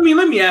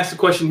let me ask the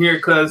question here,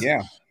 because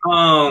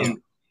I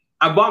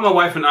bought my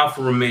wife an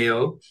Alfa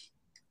Romeo,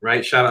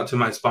 right? Shout out to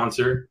my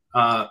sponsor.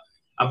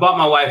 I bought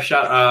my wife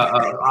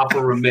Alfa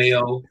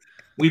Romeo.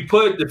 We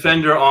put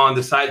Defender on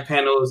the side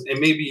panels, and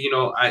maybe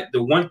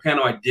the one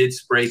panel I did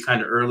spray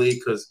kind of early,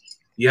 because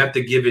you have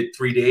to give it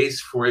 3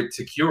 days for it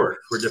to cure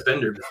for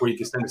Defender before you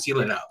can send the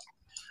sealant out.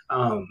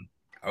 And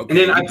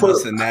then I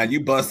put then I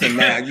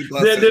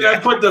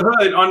put the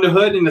hood on the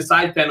hood and the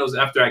side panels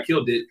after I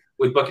killed it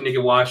with Bucket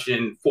Naked Wash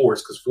and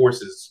Force, because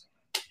Force is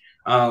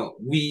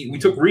we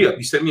took re-up.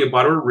 You sent me a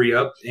bottle of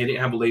re-up, and it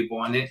didn't have a label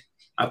on it.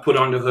 I put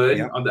on the hood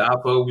on the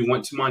Alpha. We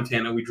went to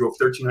Montana. We drove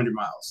 1,300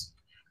 miles.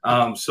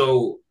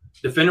 So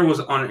Defender was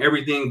on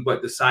everything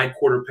but the side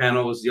quarter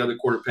panels, the other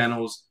quarter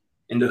panels,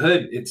 and the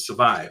hood. It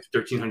survived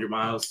 1,300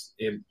 miles.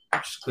 It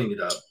just cleaned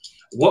it up.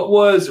 What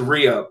was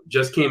re-up?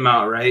 Just came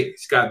out, right?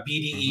 It's got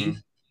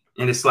BDE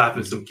and it's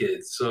slapping some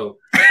kids. So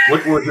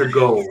what was your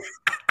goal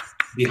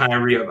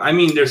behind re-up? I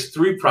mean, there's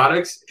 3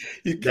 products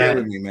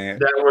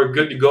that were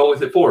good to go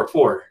with it.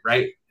 Four,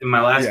 right? In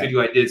my last video,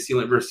 I did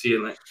sealant versus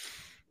sealant.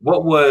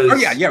 What was? Oh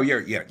yeah.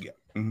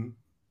 Mm-hmm.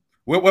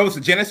 What was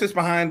the genesis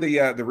behind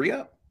the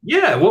re-up?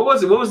 Yeah, what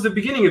was it? What was the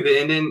beginning of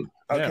it? And then,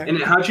 and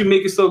then how'd you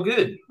make it so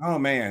good? Oh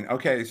man.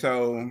 Okay,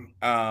 so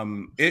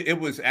it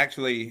was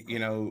actually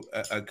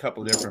a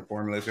couple of different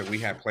formulas that we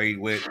had played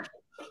with.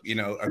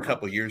 a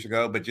couple years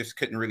ago, but just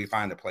couldn't really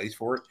find a place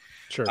for it.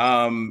 Sure.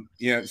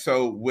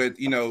 So with,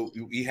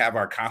 we have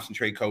our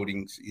concentrate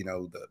coatings,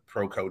 the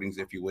pro coatings,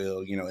 if you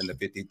will, in the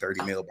 50,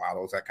 30 ml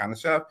bottles, that kind of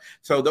stuff.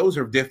 So those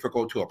are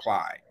difficult to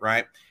apply,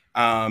 right?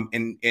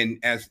 And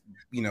as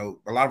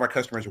a lot of our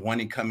customers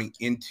are coming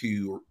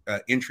into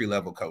entry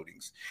level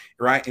coatings,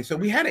 right? And so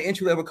we had an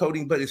entry level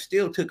coating, but it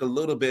still took a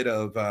little bit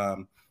of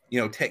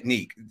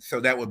technique.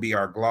 So that would be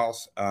our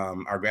gloss,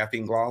 our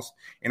graphene gloss,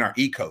 and our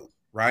E-coat,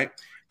 right?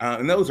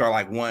 And those are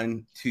like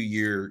 1-2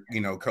 year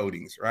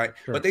coatings, right?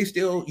 Sure. But they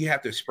still, you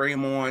have to spray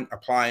them on,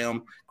 apply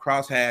them,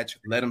 crosshatch,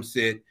 let them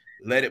sit,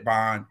 let it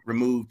bond,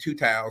 remove 2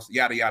 towels,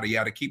 yada yada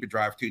yada, keep it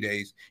dry for 2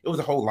 days. It was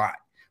a whole lot,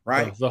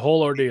 right? The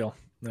whole ordeal.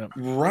 Yeah.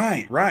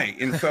 Right.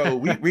 And so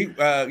we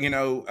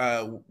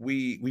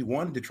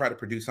wanted to try to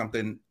produce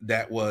something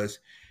that's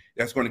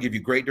going to give you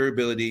great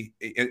durability,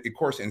 of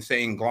course, in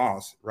saying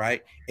gloss,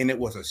 right? And it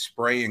was a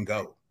spray and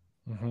go,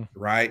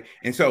 right?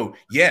 And so,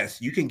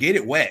 yes, you can get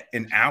it wet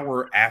an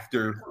hour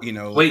after,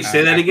 Wait,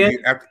 say that again?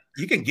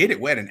 You can get it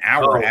wet an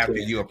hour after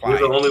you apply.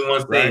 You're the only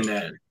one saying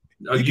that.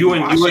 You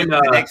and the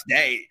next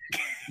day.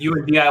 You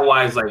and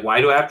DIY is like, why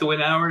do I have to wait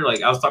an hour?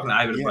 Like I was talking to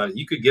Ivan about it.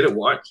 You could get it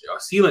watch.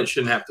 Sealant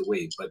shouldn't have to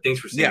wait, but thanks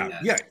for saying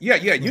that. Yeah.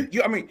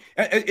 I mean,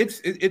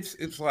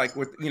 it's like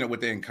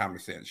within common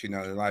sense.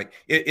 Like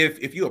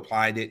if you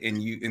applied it and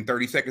in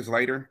 30 seconds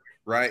later,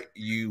 right,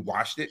 you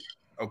washed it.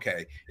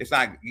 Okay, it's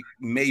not.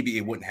 Maybe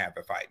it wouldn't have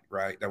a fight,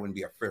 right? That wouldn't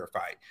be a fair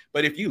fight.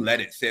 But if you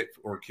let it sit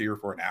or cure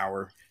for an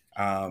hour,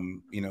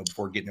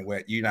 before getting it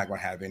wet, you're not going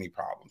to have any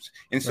problems.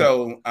 And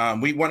so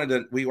we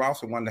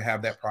also wanted to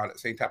have that product,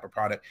 same type of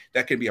product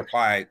that can be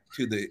applied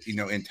to the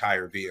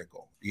entire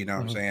vehicle. What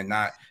I'm saying?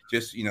 Not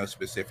just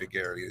specific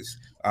areas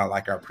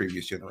like our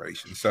previous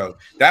generation. So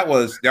that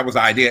was the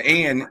idea,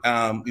 and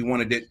we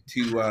wanted it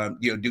to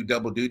do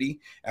double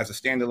duty as a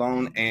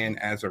standalone and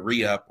as a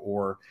re-up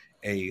or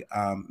a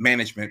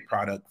management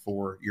product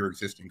for your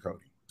existing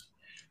coating.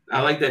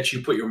 I like that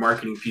you put your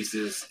marketing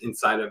pieces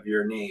inside of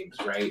your names,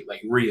 right?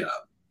 Like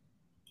re-up.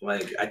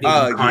 Like I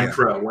think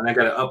Contra, when I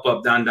got to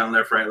up, down,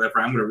 left, right, I'm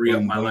going to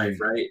re-up my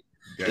life, right?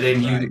 And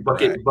then you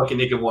bucket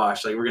naked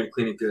wash. Like we're going to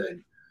clean it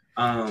good.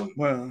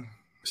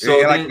 So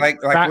like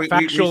we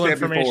said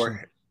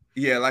before.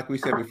 Yeah, like we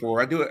said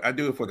before, I do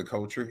it for the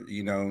culture,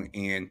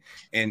 and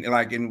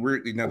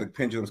we're the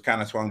pendulum's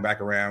kind of swung back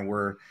around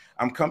where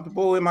I'm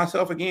comfortable in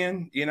myself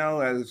again,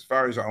 as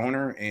far as an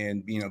owner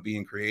and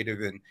being creative,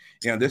 and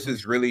this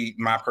is really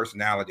my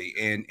personality,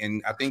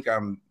 and I think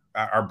I'm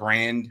our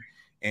brand,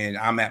 and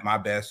I'm at my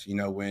best,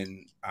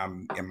 when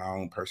I'm in my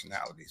own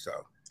personality.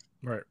 So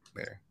right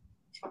there,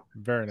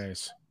 very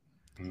nice.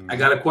 I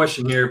got a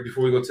question here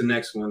before we go to the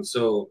next one.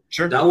 So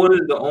sure. That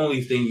wasn't the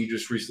only thing you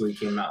just recently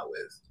came out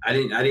with. I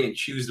didn't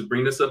choose to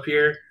bring this up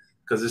here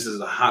because this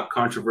is a hot,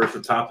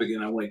 controversial topic,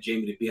 and I want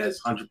Jamie to be at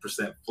his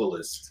 100%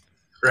 fullest.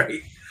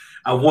 Right?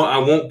 I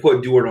won't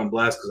put Dewart on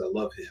blast because I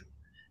love him.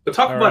 But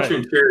talk about your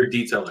interior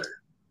detailer.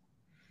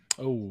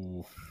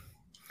 Oh.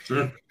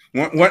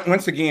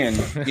 Once again,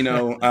 first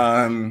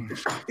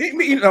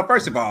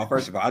of all,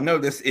 I know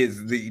this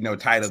is the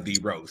title of the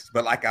roast,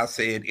 but like I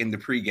said in the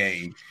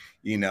pregame,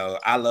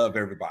 I love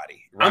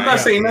everybody. Right? I'm not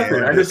saying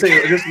nothing. I just say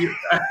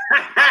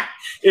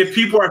if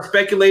people are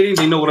speculating,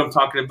 they know what I'm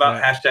talking about.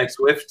 Yeah. #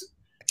 Swift.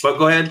 But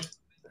go ahead.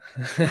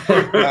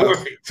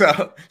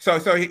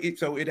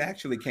 So it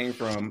actually came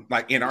from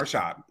like in our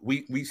shop.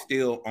 We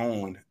still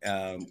own.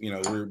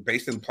 We're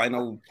based in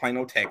Plano,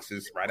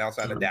 Texas, right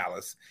outside of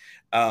Dallas,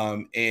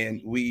 and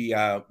we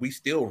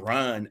still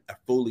run a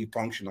fully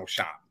functional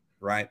shop,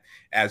 right?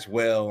 As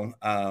well,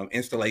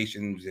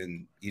 installations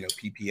and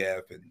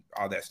PPF and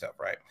all that stuff,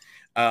 right?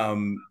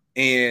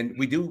 And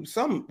we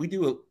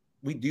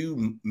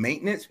do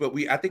maintenance, but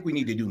I think we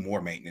need to do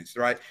more maintenance,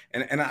 right?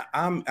 And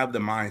I'm of the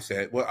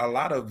mindset. Well, a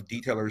lot of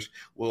detailers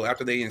will,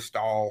 after they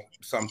install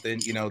something,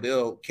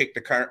 they'll kick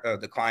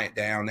the client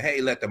down.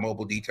 Hey, let the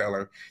mobile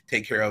detailer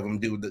take care of them,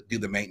 do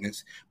the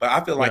maintenance. But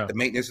I feel like the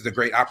maintenance is a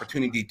great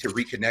opportunity to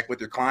reconnect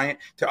with your client,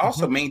 to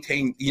also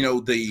maintain,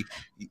 the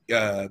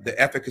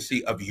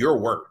efficacy of your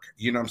work.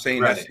 You know what I'm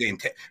saying? Right.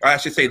 I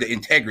should say the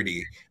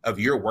integrity of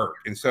your work.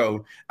 And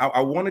so I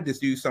wanted to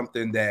do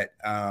something that,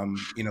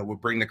 would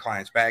bring the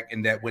clients back,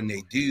 and that when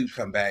they do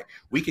come back,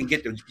 we can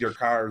get your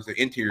cars,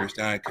 the interiors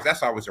done, because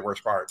that's always the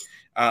worst part.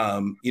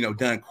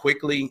 Done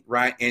quickly,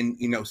 right, and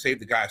save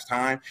the guys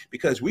time,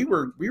 because we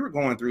were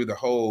going through the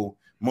whole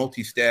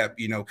multi-step,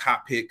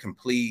 cockpit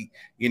complete,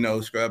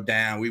 scrub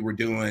down. We were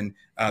doing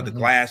the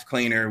glass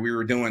cleaner. We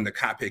were doing the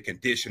cockpit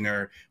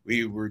conditioner.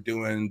 We were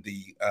doing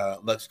the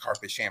Lux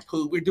carpet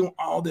shampoo. We're doing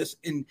all this,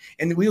 and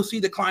we'll see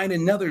the client in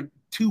another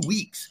 2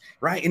 weeks,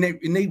 right? And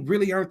they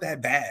really aren't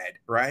that bad,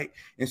 right?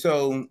 And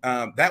so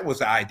that was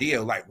the idea.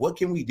 Like, what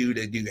can we do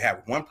to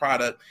have one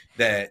product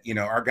that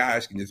our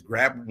guys can just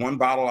grab one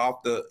bottle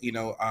off the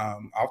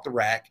off the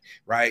rack,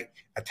 right?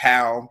 A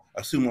towel,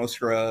 a sumo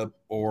scrub,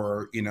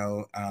 or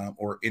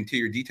or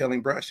interior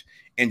detailing brush,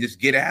 and just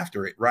get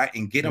after it, right?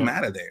 And get them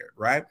out of there,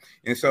 right?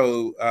 And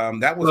so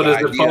that was the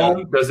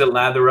idea. Does it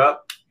lather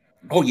up?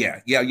 Oh yeah.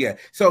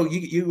 So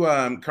you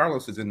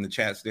Carlos is in the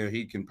chats there.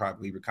 He can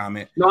probably leave a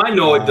comment. No, I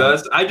know it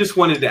does. I just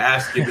wanted to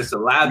ask if it's a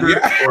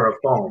lather or a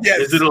foam. Yes.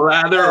 Is it a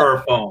lather or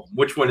a foam?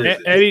 Which one is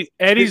it?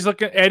 Eddie's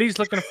looking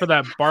for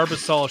that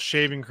Barbasol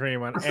shaving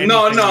cream on.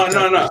 No.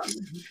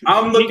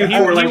 I'm looking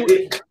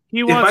for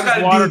he wants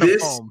his water to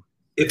foam.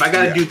 If I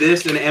gotta do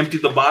this and empty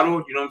the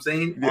bottle, you know what I'm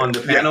saying, on the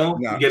panel,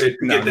 get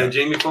that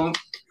Jamie foam.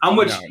 How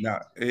much? No.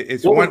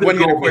 It's one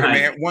hitter,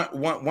 man.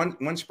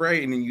 One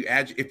spray, and then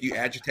if you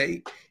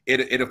agitate,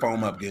 it'll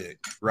foam up good,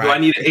 right? Do I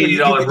need an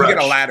 $80 brush? You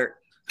get a ladder.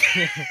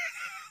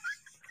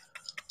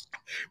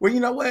 Well, you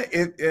know what?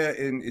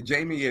 And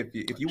Jamie, if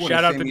you want to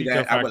send me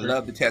that, I would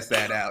love to test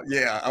that out.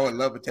 Yeah, I would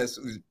love to test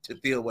to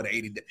feel what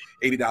an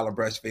 $80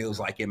 brush feels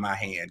like in my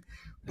hand.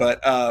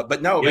 But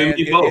no, man,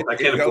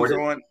 it goes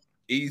on.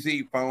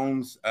 Easy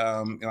foams,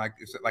 like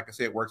I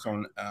said, works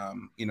on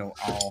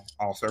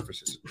all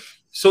surfaces.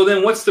 So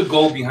then, what's the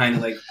goal behind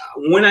it? Like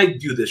when I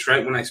do this,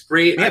 right? When I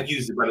spray it, I've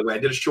used it, by the way. I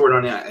did a short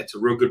on it. It's a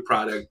real good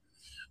product.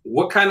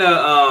 What kind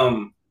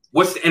of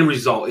what's the end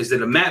result? Is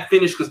it a matte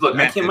finish? Because look,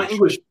 my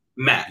English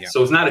matte,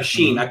 so it's not a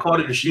sheen. I called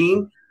it a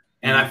sheen,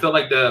 and I felt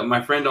like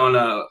my friend on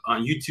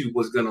YouTube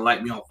was gonna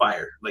light me on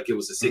fire, like it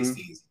was the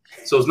 '60s.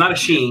 So it's not a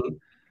sheen.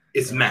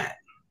 It's matte.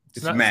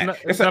 It's matte.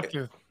 It's not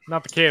the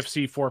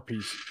KFC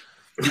 4-piece.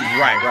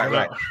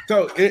 Right.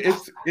 So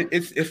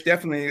it's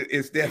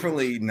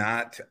definitely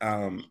not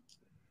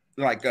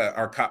like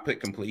our cockpit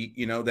complete.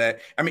 You know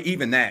that. I mean,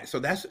 even that. So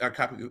that's our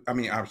cockpit. I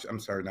mean, I'm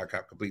sorry, not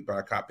cockpit complete, but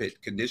our cockpit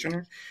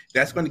conditioner.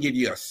 That's going to give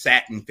you a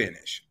satin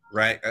finish,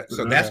 right?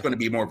 So that's going to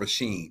be more of a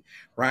sheen,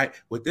 right?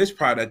 With this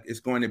product,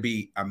 it's going to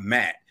be a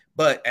matte.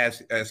 But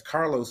as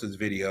Carlos's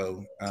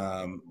video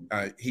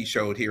he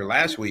showed here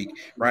last week,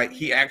 right?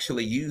 He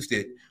actually used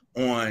it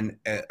on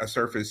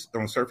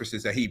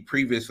surfaces that he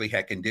previously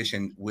had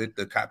conditioned with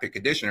the cockpit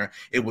conditioner.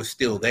 It was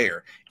still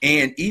there,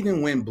 and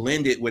even when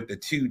blended with the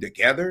two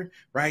together,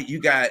 right,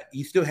 you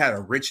still had a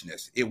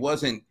richness. It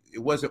wasn't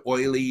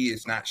oily,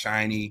 it's not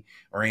shiny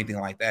or anything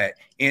like that.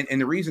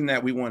 And the reason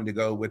that we wanted to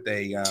go with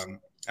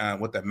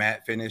a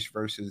matte finish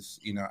versus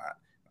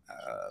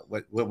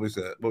what was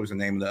the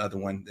name of the other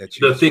one that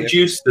you the thick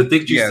juice,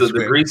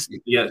 the grease,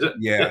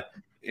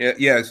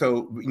 Yeah,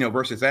 so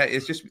versus that,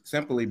 it's just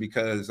simply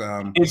because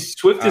and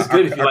Swift is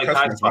good if you like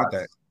high spots.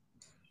 That.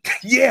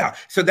 Yeah,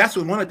 so that's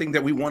one of the things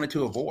that we wanted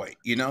to avoid.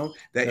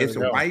 That it's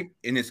a white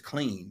and it's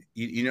clean.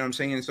 You know what I'm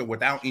saying? And so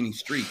without any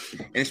streaks,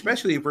 and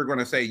especially if we're going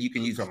to say you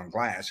can use it on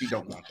glass, you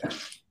don't want that.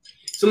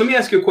 So let me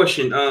ask you a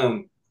question.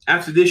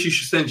 After this, you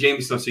should send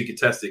Jamie some so you can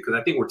test it, because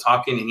I think we're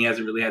talking and he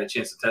hasn't really had a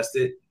chance to test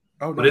it.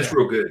 But it's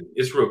real good.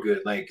 It's real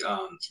good. Like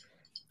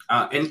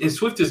and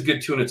Swift is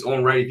good too in its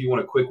own right. If you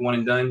want a quick one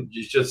and done,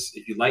 just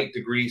if you like the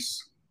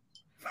grease,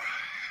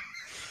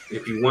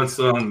 if you want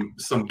some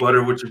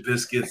butter with your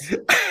biscuits,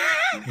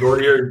 go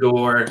to your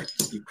door,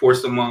 you pour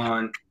some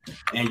on,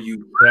 and then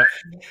you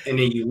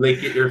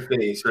lick it your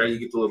face, right? You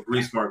get the little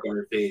grease mark on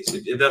your face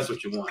if that's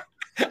what you want.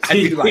 I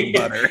do like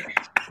butter.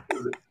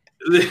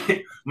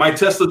 My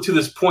Tesla to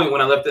this point,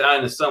 when I left it out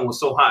in the sun, was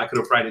so hot I could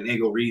have fried an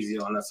egg over easy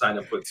on that side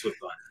and put Swift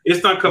on.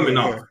 It's not coming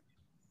off.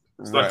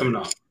 It's not coming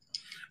off.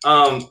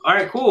 All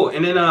right, cool.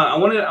 And then I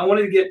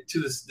wanted to get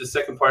to the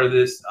second part of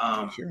this.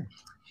 Sure.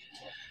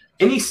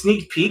 Any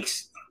sneak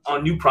peeks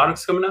on new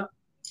products coming up?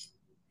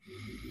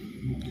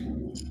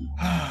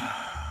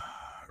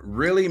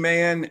 Really,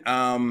 man.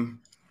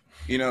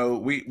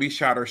 We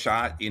shot our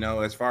shot.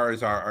 As far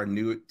as our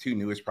two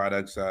newest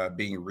products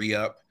being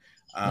Re-Up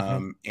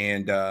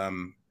and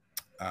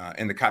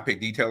the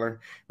cockpit detailer,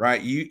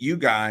 right? You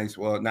guys,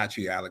 well, not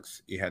you,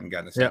 Alex. You hadn't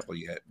gotten a sample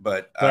yet,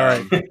 but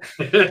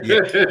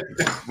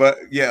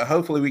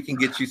hopefully we can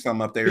get you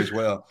some up there as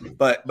well.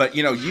 But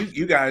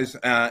you guys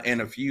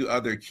and a few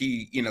other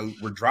key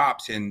were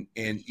drops and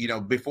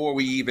before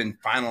we even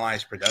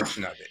finalized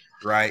production of it,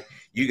 right?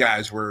 You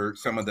guys were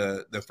some of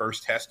the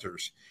first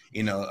testers,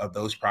 of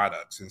those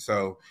products. And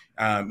so,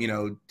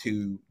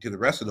 to the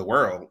rest of the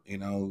world,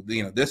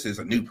 this is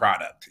a new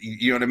product.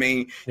 You know what I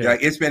mean? Yeah. Like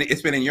it's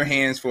been in your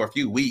hands for a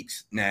few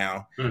weeks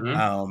now.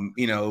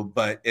 Mm-hmm.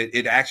 But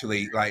it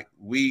actually, like,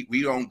 we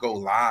don't go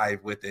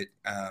live with it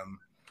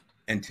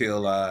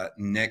until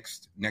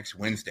next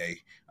Wednesday.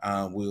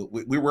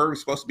 We were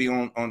supposed to be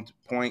on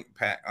point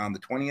on the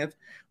 20th.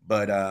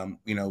 But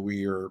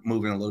we are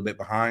moving a little bit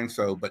behind.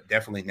 So, but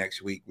definitely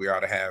next week we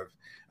ought to have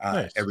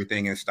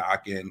everything in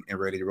stock and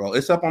ready to roll.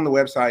 It's up on the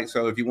website.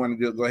 So if you want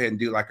to go ahead and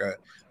do like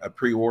a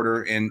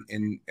pre-order,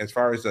 and as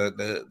far as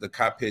the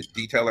cockpit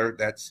detailer,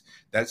 that's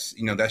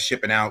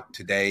shipping out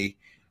today.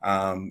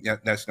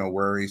 That's no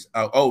worries.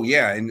 And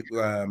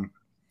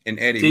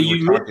Eddie,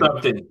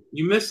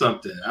 You missed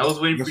something. I was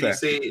waiting for you to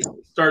say it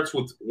starts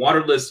with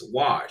waterless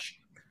wash.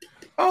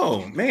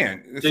 Oh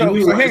man! Here's the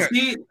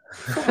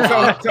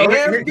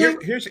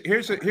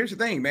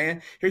thing,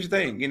 man. Here's the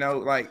thing.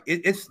 Like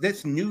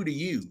that's new to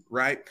you,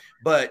 right?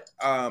 But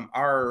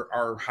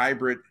our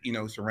hybrid,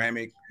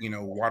 ceramic,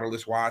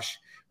 waterless wash,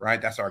 right?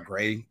 That's our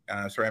gray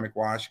ceramic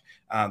wash.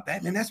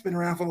 That's been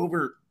around for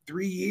over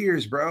 3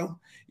 years, bro.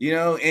 You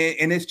know,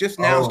 and it's just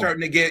now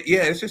starting to get,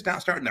 it's just now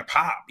starting to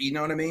pop. You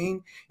know what I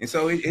mean? And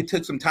so it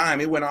took some time.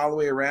 It went all the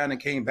way around and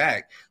came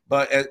back.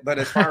 But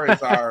as far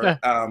as our,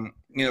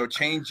 you know,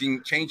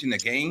 changing the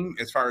game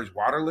as far as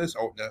waterless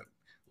or the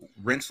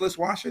rinseless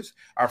washes,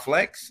 our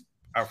flex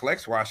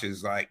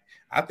washes, like,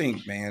 I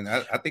think, man,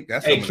 I think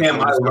that's. Hey,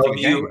 Cam, I love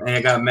you, and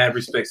I got mad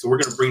respect. So we're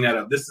gonna bring that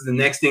up. This is the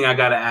next thing I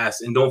gotta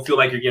ask, and don't feel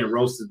like you're getting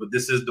roasted, but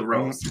this is the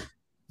roast.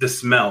 The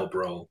smell,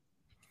 bro.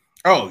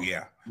 Oh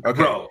yeah,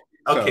 okay, bro.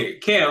 Okay,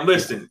 Cam,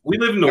 listen. We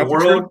live in the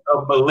world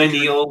of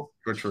millennials,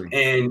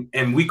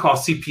 and we call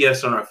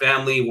CPS on our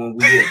family when we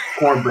get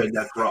cornbread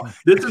that's raw.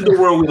 This is the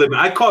world we live in.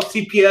 I call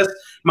CPS.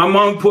 My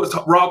mom puts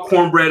raw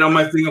cornbread on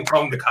my thing and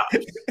calling the cops.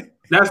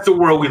 That's the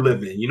world we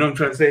live in. You know what I'm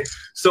trying to say?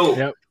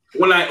 So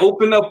when I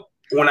open up,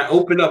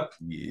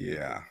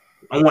 yeah,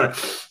 I want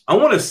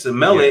to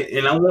smell it,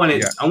 and I want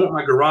it. I want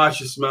my garage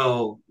to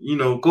smell. You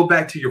know, go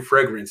back to your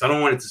fragrance. I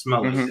don't want it to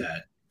smell like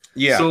that.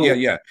 Yeah, so,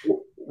 yeah.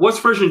 What's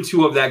version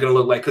 2 of that going to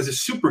look like? Because it's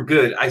super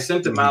good. I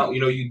sent them out.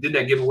 You know, you did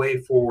that giveaway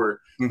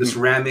for the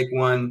ceramic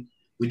one.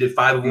 We did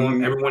 5 of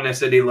them. Everyone that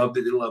said they loved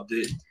it, they loved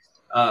it.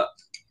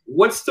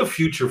 What's the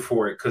future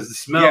for it? Because the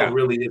smell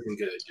really isn't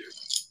good, dude.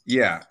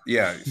 Yeah.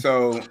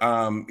 So,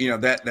 you know,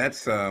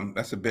 that's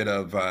a bit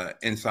of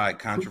inside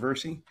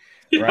controversy,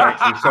 right?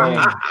 And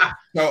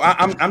so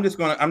I'm just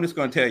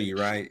gonna tell you,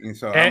 right? And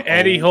so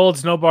Eddie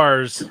holds no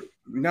bars.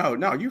 No,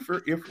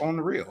 you're on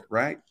the real,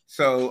 right?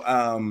 So,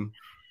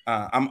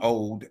 I'm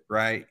old,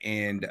 right?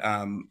 And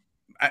I'm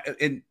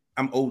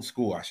old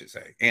school, I should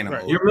say. And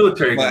I'm old. You're a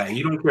military guy.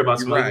 You don't care about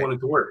somebody wanting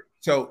to work.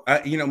 So,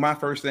 you know, my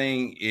first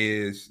thing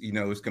is, you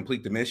know, is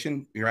complete the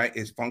mission, right?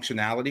 Is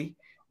functionality,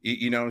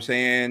 you know what I'm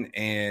saying?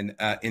 And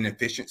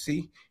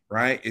inefficiency,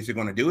 right? Is it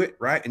going to do it,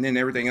 right? And then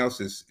everything else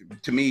is,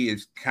 to me,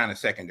 is kind of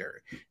secondary.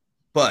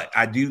 But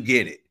I do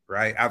get it,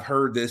 right? I've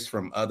heard this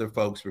from other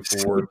folks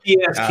before.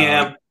 Yes,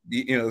 Cam.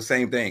 You know,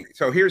 same thing.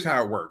 So here's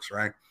how it works,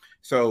 right?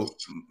 So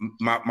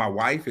my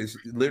wife is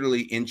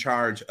literally in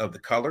charge of the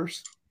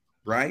colors,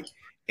 right?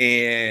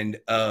 And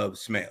of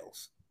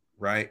smells,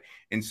 right?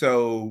 And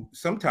so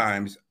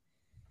sometimes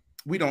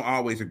we don't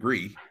always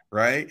agree,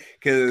 right?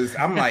 Because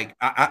I'm like,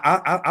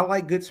 I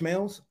like good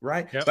smells,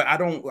 right? Yep. But I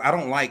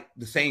don't like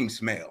the same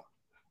smell,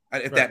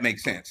 if that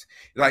makes sense.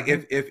 Like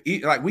if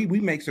like we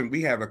make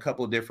we have a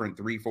couple of different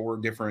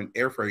 3-4 different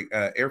air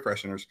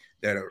fresheners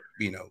that are,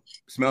 you know,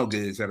 smell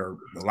goods that are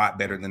a lot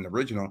better than the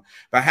original.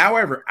 But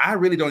however, I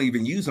really don't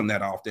even use them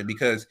that often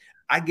because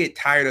I get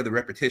tired of the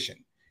repetition,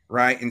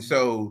 right? And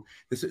so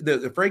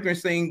the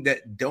fragrance thing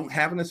that don't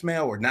have a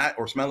smell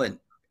or smelling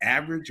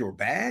average or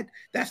bad,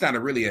 that's not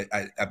really a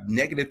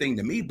negative thing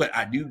to me, but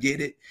I do get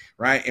it,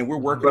 right? And we're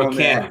working on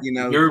that. You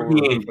know, you're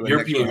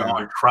being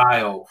on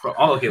trial for.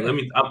 Oh, okay.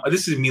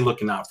 This is me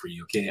looking out for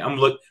you. Okay,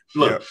 look.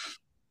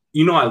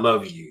 You know I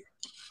love you.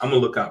 I'm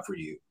gonna look out for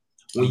you.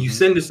 When you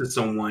send this to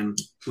someone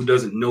who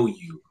doesn't know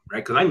you,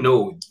 right? Because I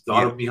know the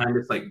auto behind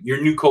this, like your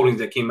new coatings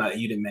that came out,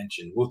 you didn't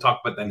mention. We'll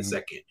talk about that in a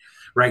second,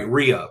 right?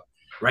 Re-Up,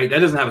 right? That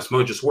doesn't have a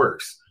smell, it just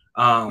works.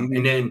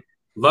 And then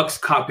Lux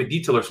Cockpit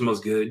Detailer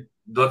smells good.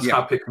 Lux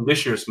Cockpit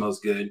Conditioner smells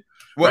good,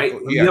 right?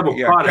 When you have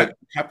a product,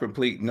 Cap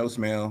Complete, no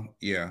smell,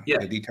 the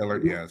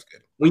detailer, it's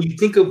good. When you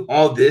think of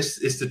all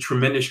this, it's the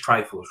tremendous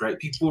trifles, right?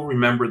 People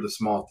remember the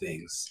small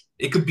things.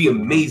 It could be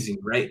amazing,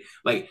 right?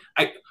 Like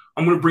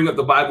I'm going to bring up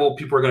the Bible.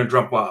 People are going to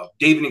jump off.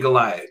 David and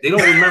Goliath. They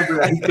don't remember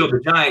that he killed the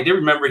giant. They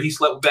remember he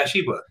slept with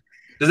Bathsheba.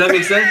 Does that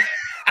make sense?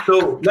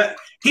 So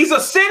he's a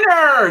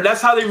sinner.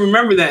 That's how they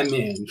remember that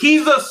man.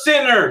 He's a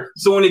sinner.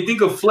 So when they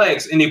think of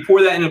Flex and they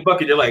pour that in a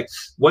bucket, they're like,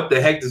 what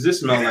the heck does this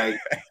smell like?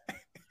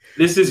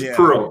 This is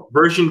Pearl,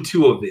 version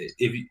 2 of it.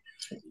 If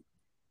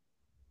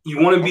you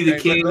want to be the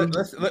king,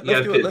 let's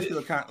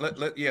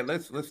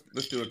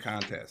do a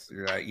contest,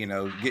 right? You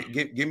know,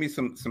 give me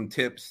some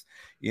tips.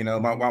 You know,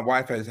 my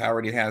wife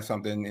already has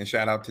something, and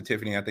shout out to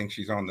Tiffany. I think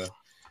she's on the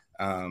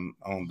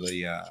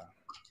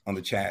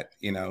chat.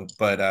 You know,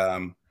 but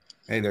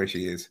hey, there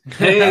she is.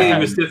 Hey,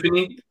 Miss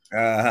Tiffany.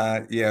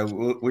 Yeah,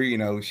 we're you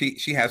know,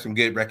 she has some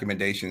good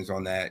recommendations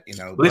on that. You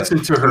know,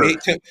 listen to her.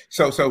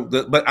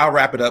 But I'll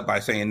wrap it up by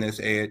saying this,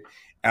 Ed.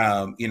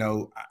 You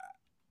know,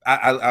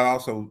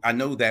 I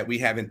know that we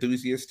have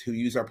enthusiasts who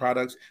use our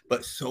products,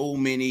 but so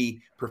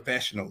many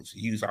professionals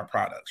use our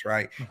products,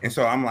 right? And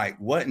so I'm like,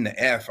 what in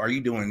the F are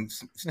you doing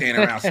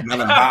standing around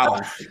smelling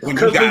bottles when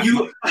you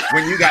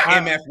got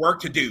MF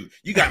work to do?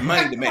 You got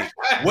money to make.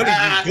 What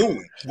are you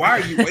doing? Why are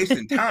you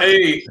wasting time?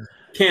 Hey,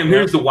 Cam,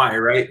 here's the why,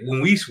 right?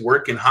 When we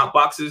work in hot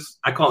boxes,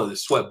 I call it a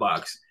sweat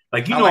box.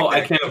 Like, you know,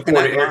 I can't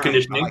afford air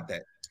conditioning. I like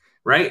that.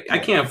 Right? Yeah. I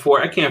can't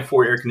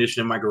afford air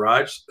conditioning in my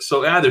garage.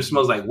 So it either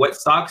smells like wet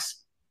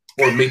socks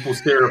or maple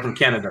syrup from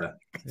Canada.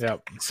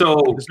 Yep.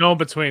 So there's no in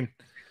between.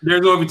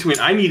 There's no in between.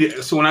 I need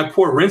it. So when I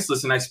pour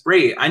rinseless and I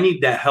spray it, I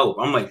need that help.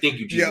 I'm like, thank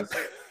you, Jesus.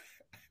 Yep.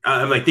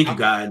 I'm like, thank you,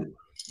 God.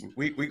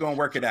 We're gonna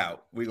work it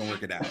out.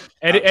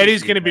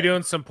 Eddie's gonna be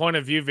doing some point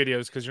of view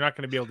videos because you're not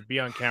gonna be able to be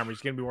on camera.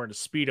 He's gonna be wearing a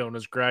Speedo in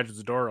his garage with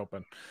the door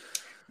open.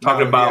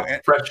 Talking about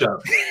fresh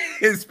up.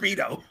 His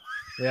Speedo.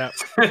 Yeah.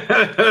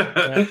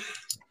 Yeah.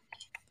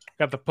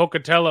 Got the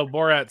Pocatello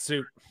Borat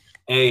suit.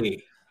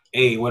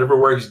 Hey, whatever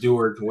works,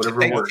 Duard. Whatever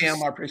Thanks, works.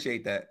 Cam, I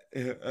appreciate that.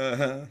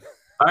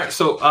 All right,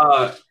 so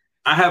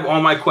I have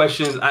all my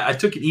questions. I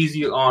took it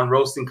easy on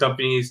roasting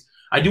companies.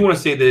 I do want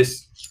to say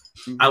this.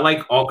 I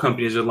like all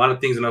companies. There's a lot of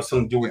things, and I was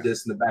telling Duard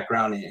this in the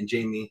background, and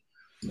Jamie.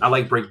 I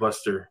like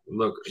Breakbuster.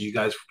 Look, you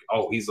guys.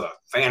 Oh, he's a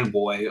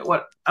fanboy.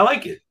 What? I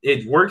like it.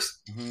 It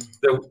works.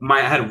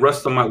 I had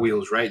rust on my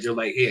wheels. Right? They're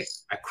like, hey,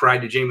 I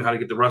cried to Jamie how to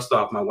get the rust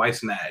off. My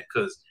wife's mad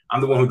because I'm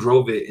the one who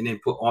drove it and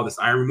then put all this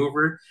iron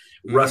remover,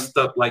 rust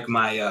up like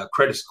my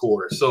credit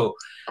score. So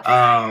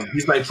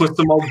he's like, put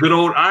some old good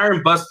old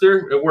Iron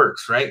Buster. It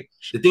works, right?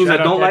 The things I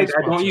don't like,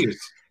 I don't use.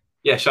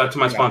 Yeah, shout out to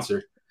my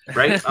sponsor,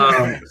 right?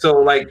 So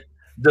like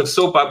the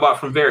soap I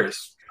bought from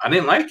Varus, I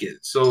didn't like it.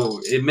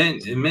 So it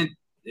meant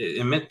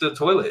the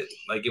toilet.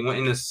 Like it went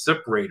in the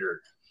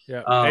separator.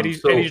 Yeah,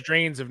 Eddie's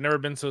drains have never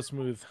been so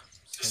smooth.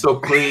 So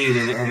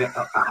clean and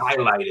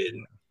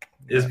highlighted.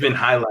 It's been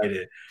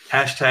highlighted.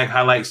 Hashtag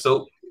highlight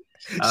soap.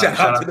 Shout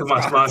out to my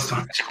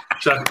sponsor.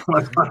 Shout out to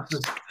my sponsor.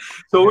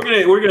 So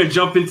we're gonna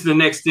jump into the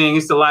next thing.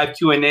 It's the live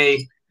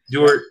Q&A.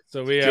 Duart.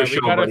 So we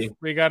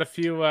got a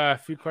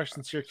few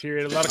questions here,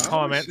 Kiri. A lot of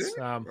comments.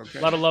 A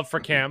lot of love for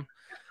Cam.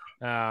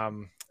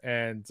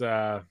 And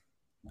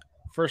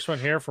first one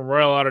here from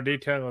Royal Auto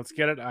Detailing. Let's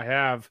get it. I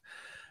have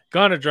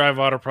gone to Drive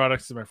Auto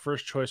Products as my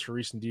first choice for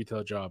recent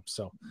detail jobs.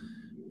 So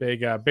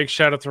big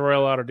shout out to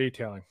Royal Auto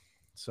Detailing.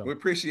 So we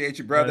appreciate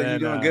you, brother. You're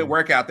doing good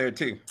work out there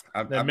too.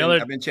 I've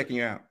been checking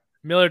you out.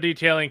 Miller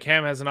Detailing.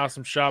 Cam has an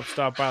awesome shop.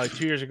 Stopped by like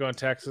 2 years ago in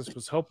Texas.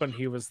 Was hoping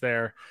he was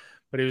there,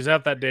 but he was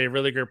out that day.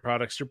 Really good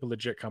product, super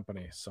legit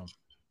company. So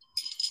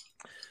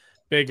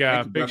big,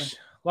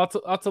 lots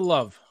of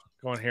love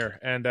going here.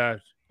 And our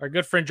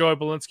good friend Joey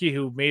Belinsky,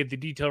 who made the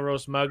detail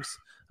roast mugs.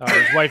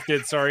 His wife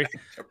did. Sorry.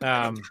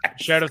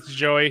 Shout out to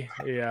Joey.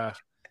 A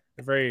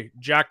very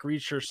Jack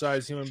Reacher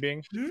size human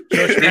being.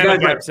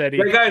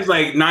 That guy's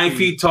like 9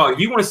 feet tall. If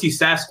you want to see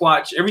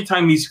Sasquatch, every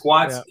time he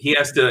squats, he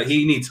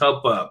needs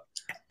help up.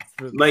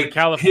 Like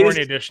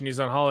California edition,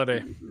 he's on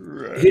holiday.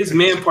 His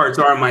man parts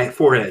are on my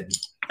forehead.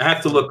 I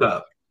have to look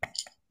up.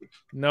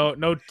 No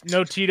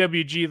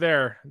TWG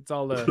there. It's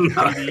all the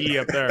TDE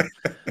up there.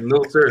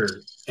 No sir.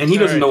 And he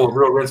doesn't know what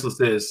real restless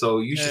is, so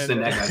you should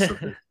send that guy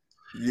something.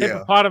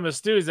 Hippopotamus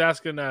Stu is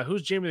asking,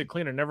 who's Jamie the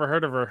Cleaner? Never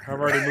heard of her. I've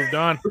already moved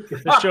on.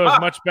 This show is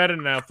much better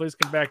now. Please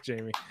come back,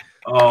 Jamie.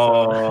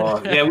 Oh,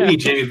 yeah, we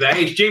need Jamie back.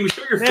 Hey, Jamie,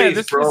 show your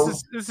face, bro.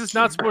 This is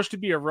not supposed to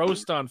be a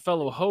roast on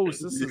fellow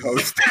hosts.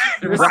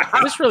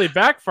 This really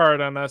backfired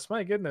on us.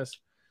 My goodness.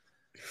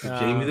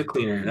 Jamie the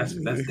Cleaner. That's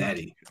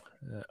daddy.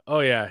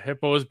 Oh, yeah.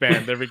 Hippo is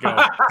banned. There we go.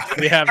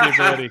 We have the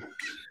ability.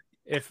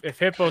 If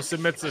Hippo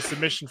submits a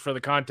submission for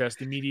the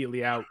contest,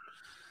 immediately out.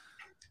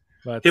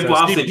 But Hippo,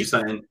 I'll send you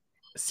something.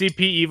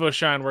 CP Evo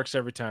Shine works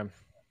every time.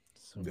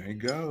 So, there you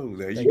go.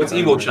 What's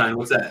Evo Shine?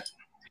 What's that?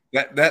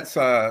 That's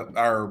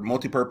our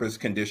multi-purpose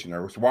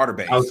conditioner. It's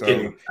water-based. I was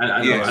kidding.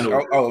 I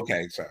know. Oh,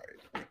 okay. Sorry.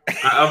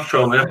 I'm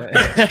trolling.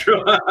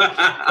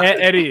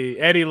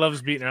 Eddie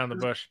loves beating around the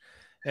bush.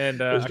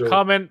 And a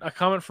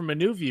comment from a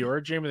new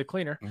viewer, Jamie the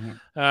Cleaner.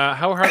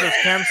 How hard was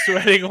Cam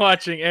sweating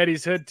watching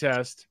Eddie's hood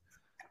test?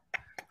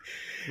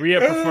 Rhea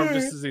performed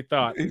just as he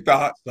thought.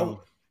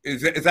 So.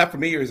 Is that for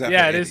me or is that?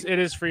 Yeah, for it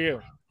is for you.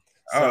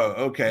 So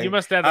okay. You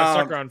must have that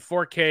sucker on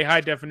 4K,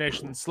 high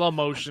definition, slow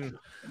motion.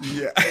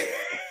 Yeah,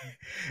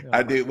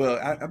 I did. Well,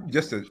 I'm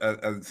just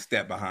a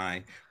step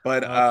behind,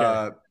 but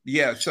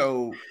yeah.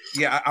 So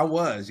yeah, I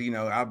was.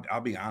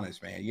 I'll be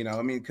honest, man.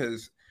 I mean,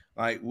 because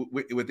like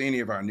with any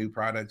of our new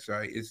products,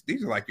 right?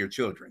 These are like your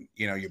children,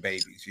 your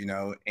babies,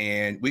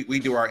 and we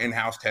do our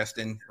in-house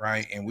testing,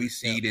 right? And we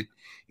seed it,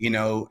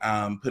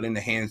 put in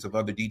the hands of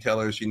other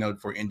detailers,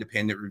 for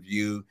independent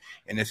review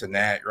and this and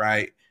that,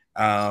 right?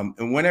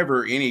 And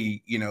whenever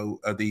any,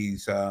 of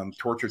these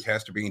torture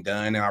tests are being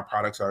done and our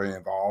products are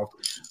involved,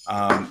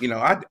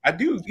 I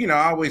do,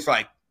 I always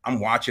I'm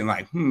watching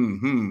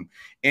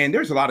and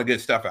there's a lot of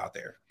good stuff out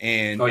there.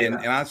 And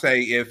I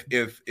say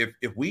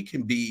if we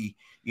can be,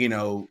 in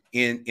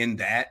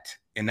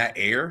that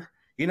air,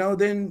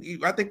 then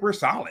I think we're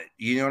solid.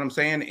 You know what I'm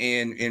saying?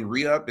 And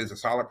Re-Up is a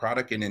solid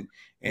product. And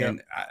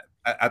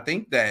I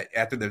think that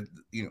after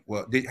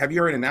have you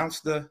already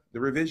announced the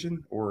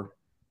revision or?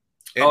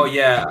 Oh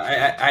yeah,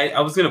 I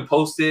was gonna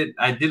post it.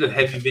 I did a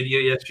heavy video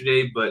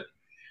yesterday, but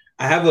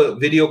I have a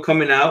video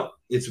coming out.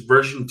 It's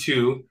version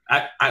 2.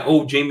 I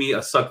owe Jamie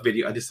a suck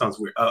video. This sounds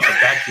weird. A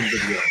vacuum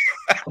video.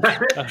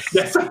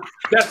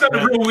 That's not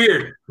real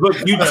weird. Look,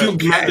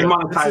 YouTube not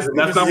demonetizing.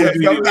 That's not what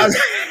we do.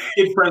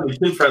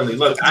 Kid friendly.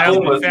 Look, I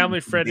owe a family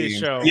friendly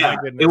show. Yeah,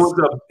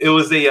 it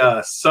was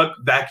a suck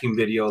vacuum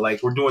video.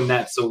 Like we're doing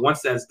that. So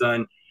once that's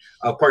done,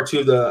 part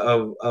 2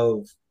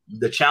 of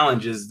the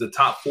challenge is the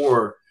top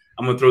 4.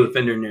 I'm gonna throw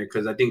Defender in there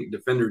because I think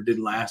Defender did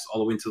last all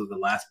the way until the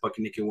last bucket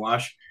naked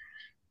wash.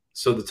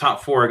 So the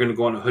top 4 are gonna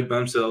go on a hood by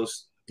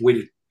themselves.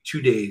 Waited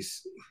 2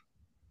 days.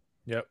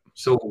 Yep.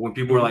 So when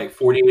people are like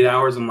 48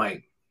 hours, I'm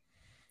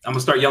gonna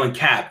start yelling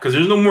cap because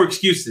there's no more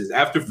excuses.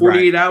 After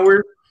 48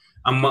 hours,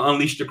 I'm gonna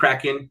unleash the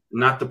Kraken,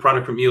 not the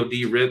product from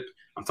EOD. Rip.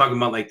 I'm talking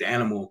about like the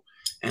animal.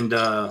 And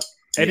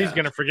Eddie's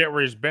gonna forget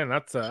where he's been.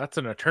 That's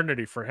an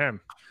eternity for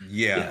him.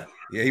 Yeah,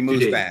 he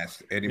moves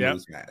fast. Eddie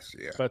moves fast.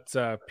 Yeah. But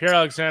Pierre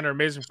Alexander,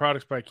 amazing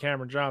products by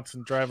Cameron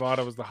Johnson. Drive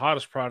Auto was the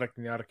hottest product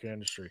in the auto care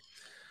industry.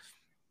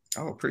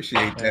 Oh,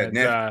 appreciate that.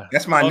 And,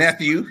 that's my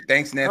nephew.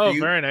 Thanks, nephew. Oh,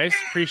 very nice.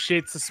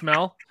 Appreciates the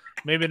smell.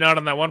 Maybe not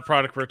on that one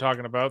product we're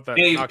talking about. That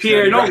hey,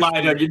 Pierre, don't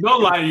lie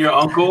to your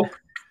uncle.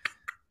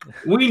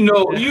 We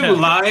know you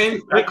lying.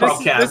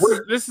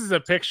 This is a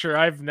picture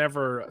I've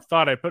never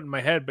thought I put in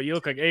my head, but you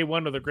look like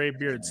A1 with a gray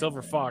beard,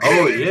 Silver Fox.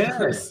 Oh,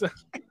 yes.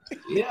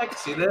 Yeah, I can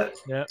see that.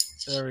 Yeah,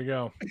 there we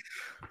go.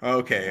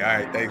 Okay, all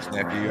right. Thanks,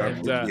 nephew. I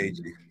appreciate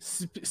you.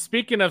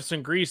 Speaking of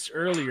some grease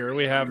earlier,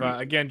 we have,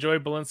 again, Joey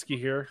Belinsky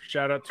here.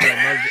 Shout out to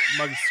our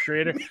Mugs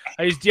creator.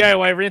 I use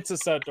DIY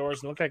rinses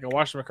outdoors and look like I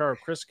washed my car with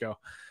Crisco.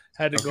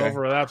 Had to go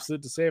over with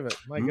Absolute to save it.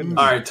 My goodness.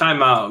 All right,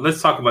 time out.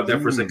 Let's talk about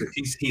that for a second.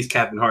 He's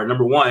capping hard.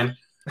 Number one,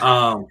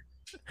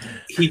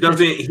 he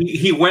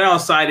went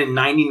outside in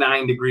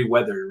 99-degree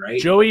weather, right?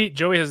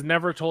 Joey has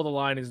never told a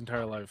lie in his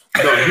entire life.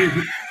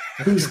 No,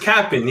 he's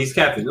capping.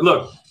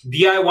 Look,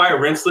 DIY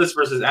rinseless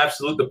versus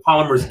Absolute, the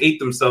polymers ate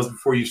themselves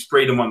before you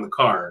sprayed them on the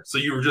car. So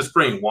you were just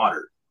spraying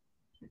water,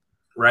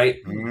 right?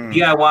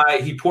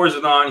 DIY, he pours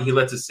it on, he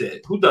lets it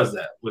sit. Who does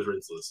that with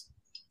rinseless?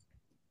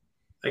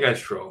 That guy's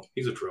troll.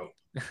 He's a troll.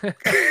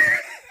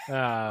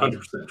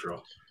 100%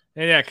 troll.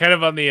 And yeah, kind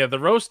of on the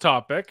roast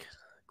topic,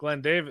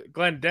 Glenn Dennis,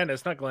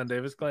 the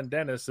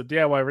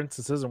DIY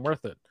rinseless isn't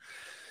worth it.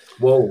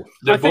 Whoa.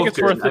 I think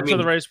it's worth it to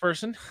the race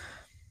person.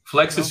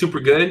 Flex is super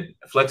good.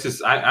 Flex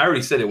is, I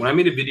already said it. When I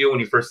made a video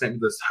when he first sent me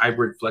this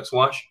hybrid Flex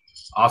wash,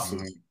 awesome.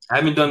 I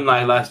haven't done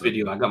my last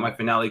video. I got my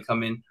finale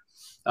coming.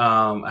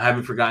 I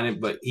haven't forgotten it,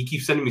 but he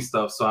keeps sending me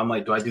stuff. So I'm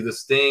like, do I do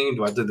this thing?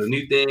 Do I do the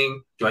new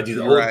thing? Do I do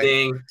the old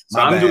thing?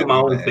 So I'm doing my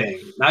own thing.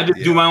 I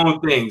just do my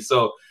own thing.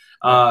 So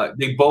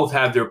they both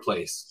have their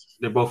place.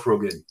 They're both real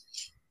good.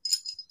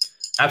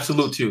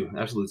 Absolute too.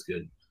 Absolute's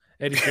good.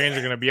 Eddie's drains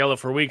are going to be yellow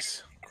for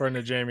weeks, according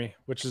to Jamie,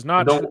 which is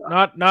not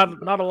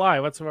a lie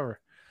whatsoever.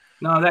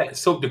 No, that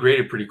soap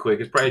degraded pretty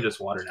quick. It's probably just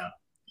water now.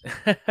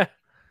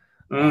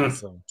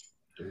 Awesome.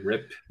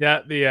 Rip.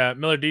 Yeah, the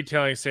Miller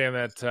Detailing saying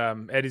that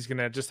Eddie's going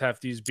to just have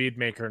to use bead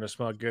maker and it'll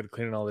smell good,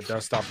 cleaning all the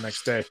dust off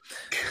next day.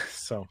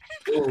 So,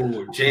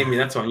 oh, Jamie,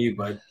 that's on you,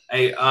 bud.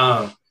 Hey,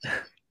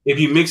 if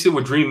you mix it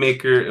with Dream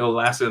Maker, it'll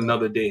last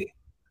another day.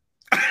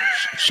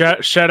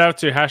 Shout out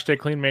to hashtag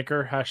Clean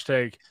Maker,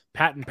 hashtag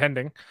patent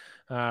pending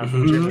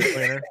from Jamie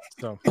Cleaner.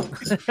 So,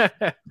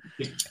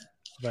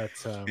 but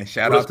and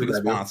shout out to the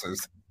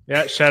sponsors.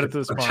 Yeah, shout out to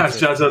the sponsors.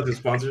 Shout out to the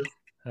sponsors.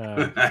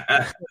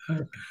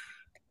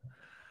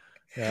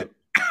 Yeah.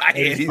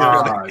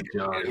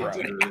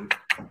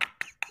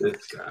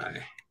 This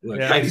guy. Look,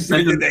 I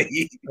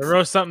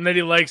wrote something that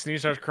he likes and he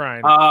starts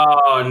crying.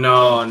 Oh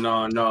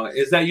no!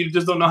 Is that you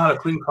just don't know how to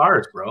clean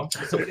cars, bro?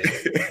 It's okay.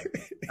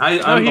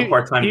 I'm a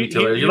part-time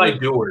detailer. You're like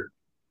Dewar.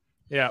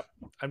 Yeah,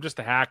 I'm just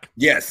a hack.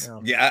 Yes,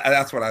 yeah,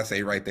 that's what I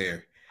say right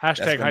there.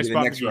 Hashtag high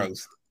spot next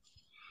roast.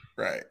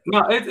 Right.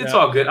 No, it's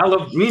all good. I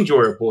love me and Joy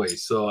are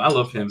boys, so I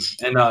love him.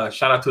 And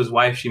shout out to his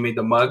wife. She made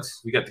the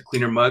mugs. We got the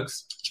cleaner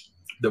mugs,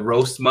 the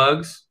roast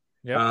mugs.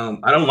 Yeah.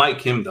 I don't like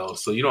him though,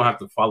 so you don't have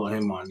to follow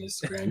him on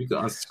Instagram. You can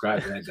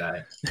unsubscribe to that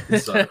guy. He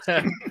sucks.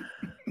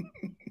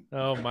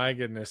 Oh my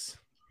goodness.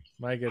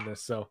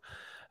 So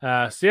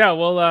yeah,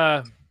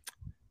 well,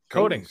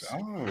 coatings.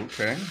 Oh,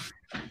 okay.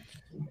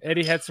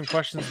 Eddie had some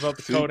questions about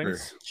the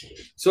coatings.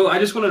 So I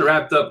just wanted to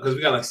wrap up because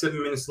we got like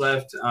 7 minutes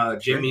left.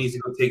 Jamie needs to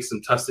go take some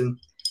Tussin,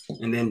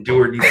 and then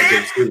Dewar needs to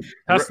go sleep.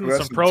 Tussin,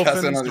 some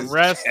Profen, some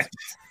rest.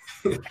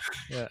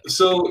 Yeah.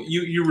 So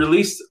you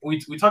released. We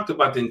talked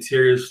about the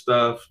interior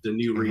stuff, the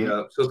new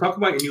re-up. So talk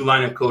about your new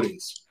line of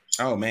coatings.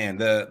 Oh man,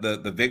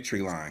 the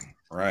Victory line,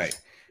 right?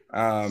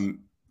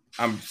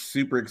 I'm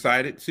super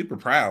excited, super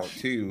proud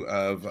too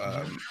of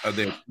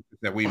the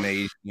that we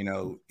made,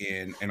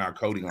 in our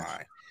coating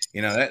line.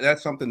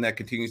 That's something that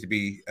continues to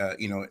be,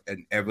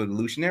 an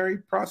evolutionary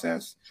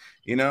process,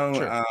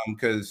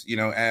 because,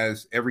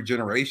 as every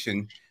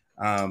generation,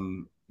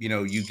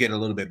 you get a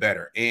little bit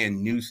better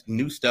and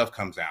new stuff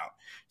comes out.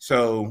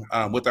 So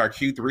with our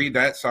Q3,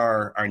 that's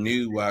our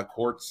new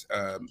quartz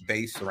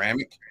based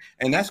ceramic,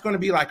 and that's going to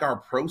be like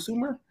our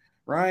prosumer,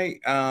 right?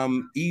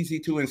 Easy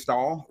to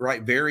install,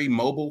 right? Very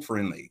mobile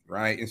friendly,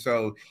 right? And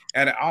so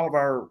at all of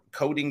our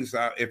coatings,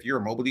 if you're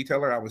a mobile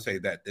detailer, I would say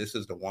that this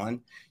is the one.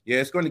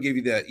 Yeah, it's going to give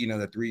you the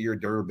 3-year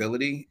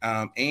durability.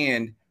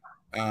 And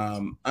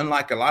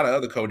unlike a lot of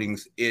other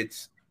coatings,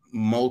 it's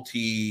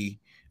multi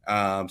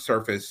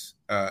surface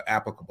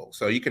applicable.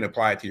 So you can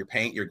apply it to your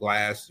paint, your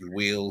glass, your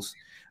wheels,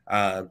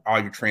 all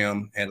your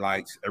trim,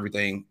 headlights,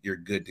 everything. You're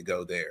good to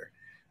go there.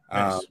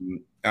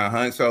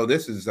 Nice. So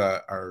this is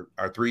our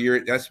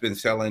 3-year. That's been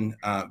selling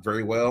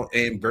very well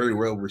and very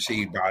well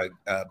received by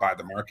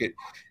the market.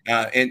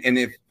 And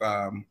if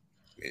I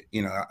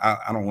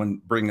don't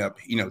want to bring up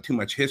too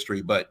much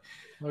history, but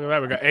look at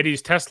that, we got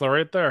Eddie's Tesla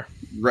right there.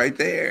 Right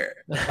there.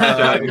 Put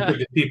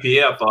the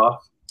PPF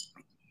off.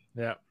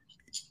 Yeah.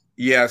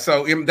 Yeah,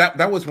 so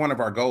that was one of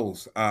our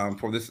goals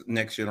for this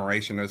next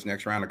generation, this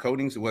next round of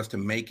coatings, was to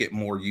make it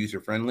more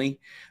user friendly.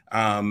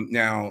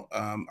 Now,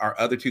 our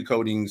other two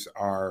coatings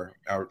are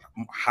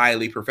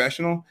highly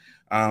professional.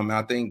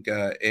 I think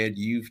Ed,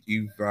 you've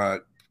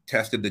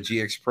tested the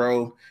GX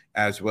Pro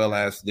as well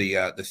as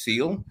the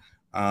Seal.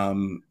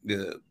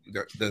 The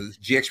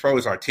GX Pro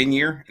is our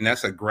 10-year, and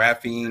that's a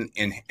graphene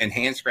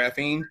enhanced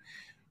graphene.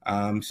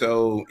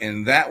 So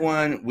in that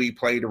one, we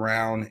played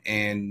around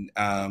and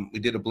we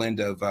did a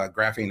blend of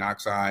graphene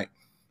oxide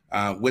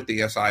with the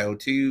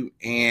SiO2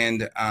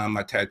 and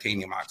a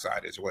titanium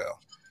oxide as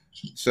well.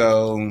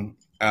 So,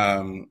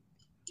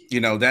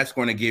 that's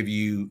going to give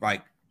you,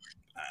 like,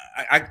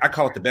 I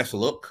call it the best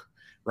look,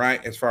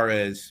 right? As far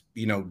as,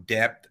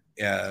 depth,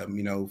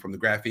 from the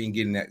graphene,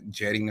 getting that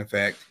jetting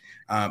effect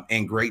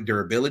and great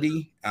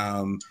durability.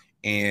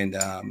 And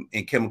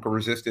chemical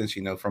resistance,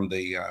 from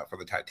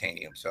the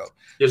titanium. So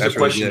there's a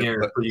question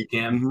here for you,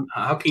 Cam. Mm-hmm.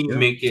 How can you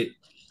make it?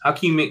 How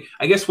can you make?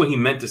 I guess what he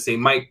meant to say,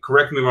 Mike,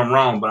 correct me if I'm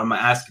wrong, but I'm gonna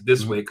ask it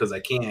this way because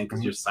I can,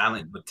 because you're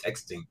silent but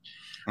texting.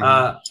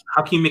 How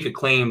can you make a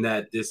claim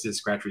that this is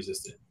scratch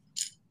resistant?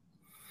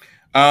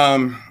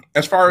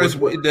 As far as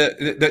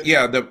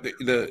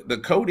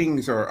the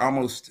coatings are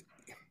almost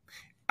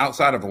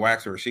outside of a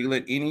wax or a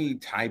sealant. Any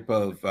type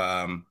of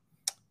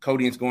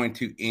coating is going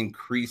to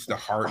increase the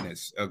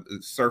hardness of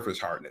the surface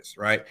hardness,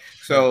 right?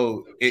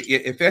 So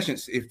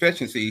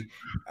efficiency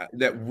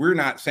that we're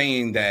not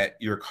saying that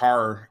your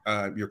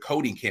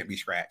coating can't be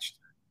scratched.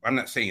 I'm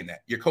not saying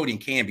that your coating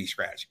can be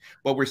scratched.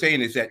 What we're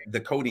saying is that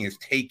the coating is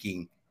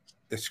taking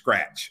the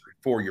scratch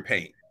for your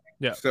paint.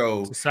 Yeah.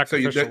 So it's a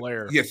sacrificial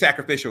layer. Yeah,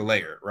 sacrificial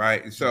layer,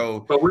 right?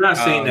 So, but we're not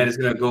saying that it's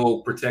going to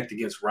go protect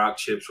against rock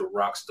chips or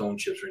rock stone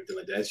chips or anything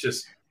like that. It's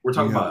just we're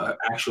talking about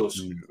actual,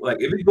 like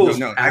if it goes.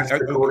 We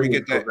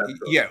get that.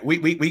 Yeah,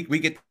 we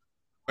get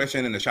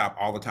question in the shop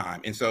all the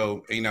time, and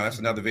so that's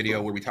another video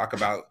where we talk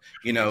about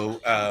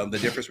the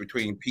difference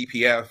between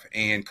PPF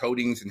and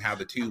coatings and how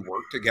the two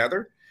work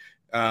together.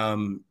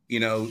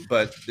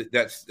 But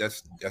that's a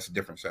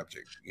different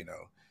subject.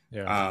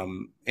 Yeah.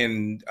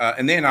 And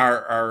then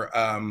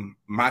our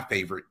my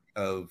favorite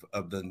of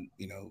the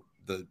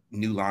the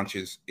new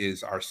launches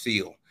is our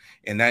Seal,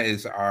 and that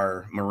is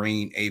our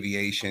marine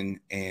aviation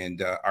and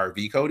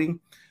RV coating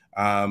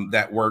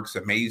that works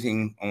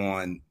amazing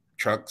on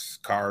trucks,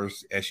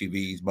 cars,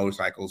 SUVs,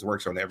 motorcycles,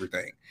 works on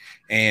everything.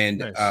 And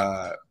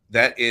nice.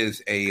 That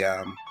is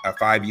a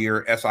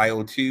 5-year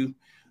SiO2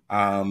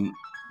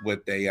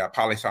 with a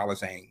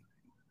polysiloxane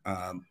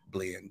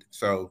blend.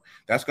 So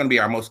that's going to be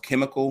our most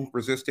chemical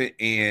resistant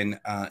and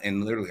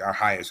literally our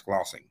highest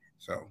glossing.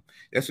 So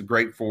that's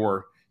great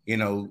for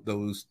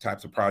those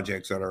types of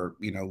projects that are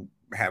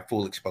have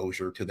full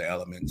exposure to the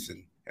elements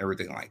and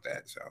everything like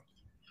that. So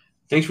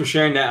thanks for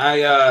sharing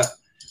that.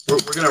 We're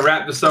gonna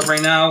wrap this up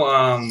right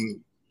now.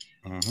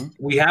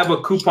 We have a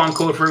coupon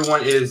code for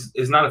everyone. Is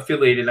not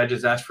affiliated. I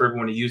just asked for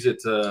everyone to use it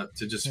to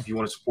just, if you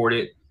want to support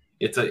it.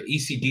 It's a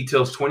EC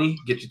Details 20,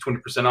 get you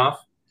 20%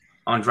 off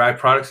on Drive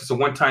products. It's a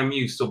one-time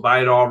use, so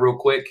buy it all real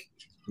quick.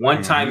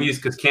 One-time use,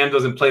 because Cam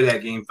doesn't play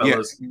that game,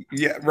 fellas.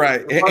 Yeah,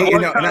 right.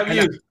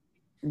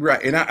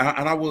 Right, and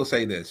I will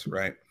say this,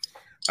 right?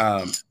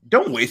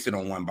 Don't waste it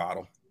on one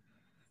bottle.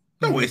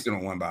 Don't waste it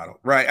on one bottle,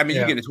 right? I mean,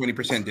 you get a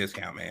 20%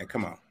 discount, man.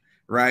 Come on,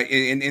 right?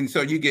 And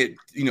so you get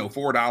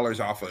 $4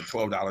 off a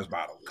 $12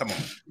 bottle. Come on,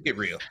 get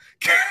real.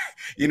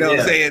 What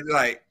I'm saying?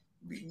 Like,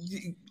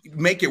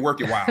 make it worth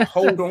your while.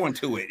 Hold on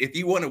to it. If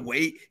you want to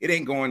wait, it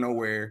ain't going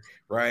nowhere,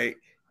 right?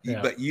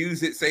 Yeah. But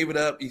use it, save it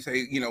up. You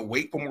say,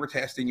 wait for more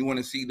testing. You want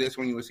to see this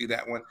one, you want to see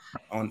that one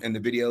in the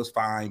videos,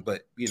 fine.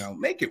 But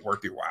make it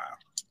worth your while.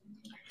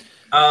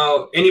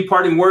 Any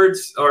parting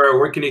words, or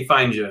where can he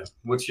find you?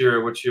 What's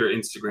your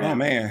Instagram? Oh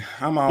man,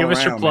 I'm all around. Give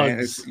us your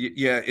plugs.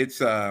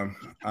 It's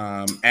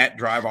at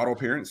Drive Auto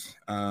Appearance,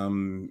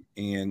 and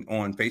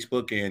on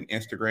Facebook and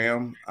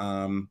Instagram.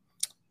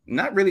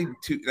 Not really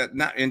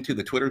not into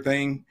the Twitter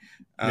thing,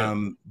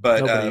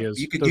 but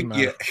you could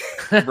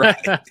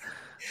right.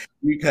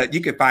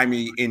 You could find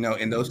me,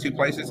 in those two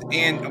places,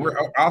 and we're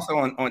also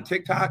on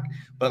TikTok.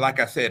 But like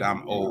I said,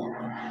 I'm old.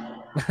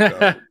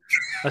 So.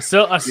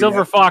 a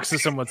silver fox,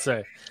 as some would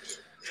say.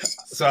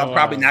 So I'm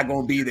probably not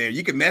going to be there.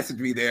 You can message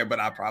me there, but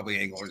I probably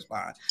ain't going to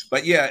respond.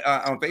 But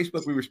on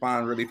Facebook we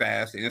respond really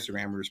fast, and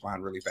Instagram we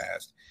respond really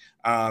fast.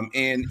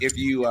 And if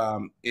you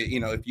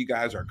if you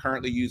guys are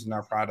currently using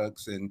our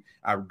products, and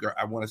I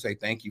want to say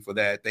thank you for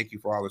that. Thank you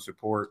for all the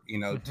support,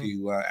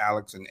 to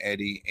Alex and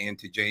Eddie and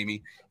to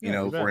Jamie,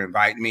 for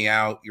inviting me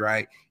out.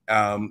 Right.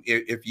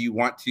 If you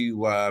want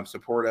to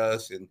support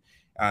us and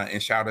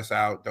shout us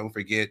out, don't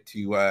forget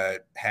to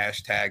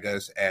hashtag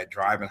us at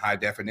Drive in High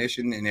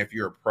Definition. And if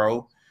you're a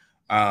pro,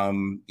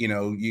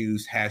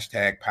 use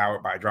hashtag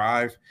Powered by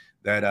Drive.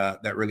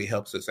 That really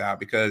helps us out,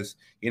 because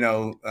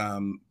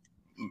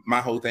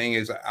my whole thing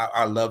is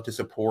I love to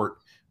support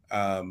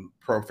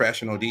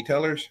professional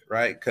detailers,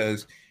 right?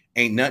 Because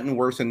ain't nothing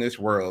worse in this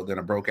world than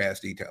a broke ass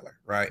detailer,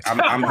 right?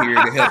 I'm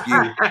here to help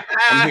you.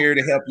 I'm here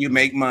to help you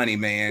make money,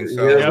 man.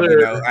 So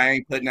I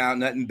ain't putting out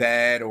nothing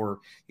bad or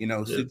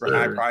super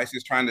high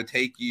prices trying to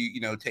take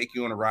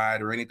you on a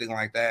ride or anything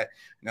like that.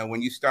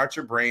 When you start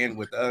your brand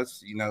with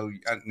us,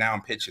 now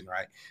I'm pitching,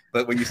 right?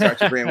 But when you start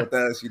your brand with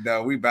us,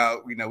 we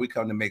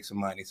come to make some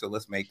money. So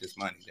let's make this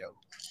money, Joe.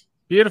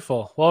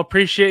 Beautiful. Well,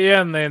 appreciate you,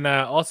 and then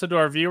also to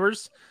our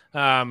viewers.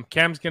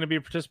 Cam's going to be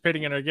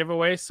participating in our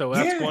giveaway, so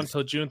that's going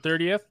until June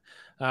 30th.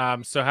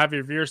 So have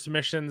your viewer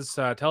submissions,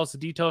 tell us the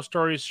detail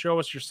stories, show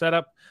us your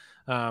setup,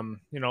 and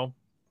email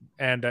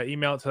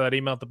it to that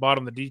email at the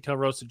bottom, the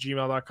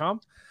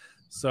detailroast@gmail.com.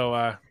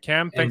 So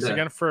Cam, thanks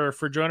again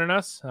for joining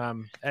us.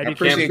 Eddie,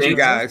 appreciate you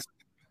guys.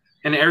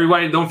 And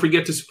everybody, don't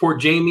forget to support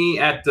Jamie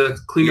at the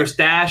Cleaner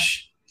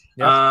Stash.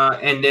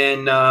 And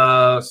then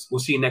we'll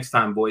see you next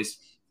time, boys.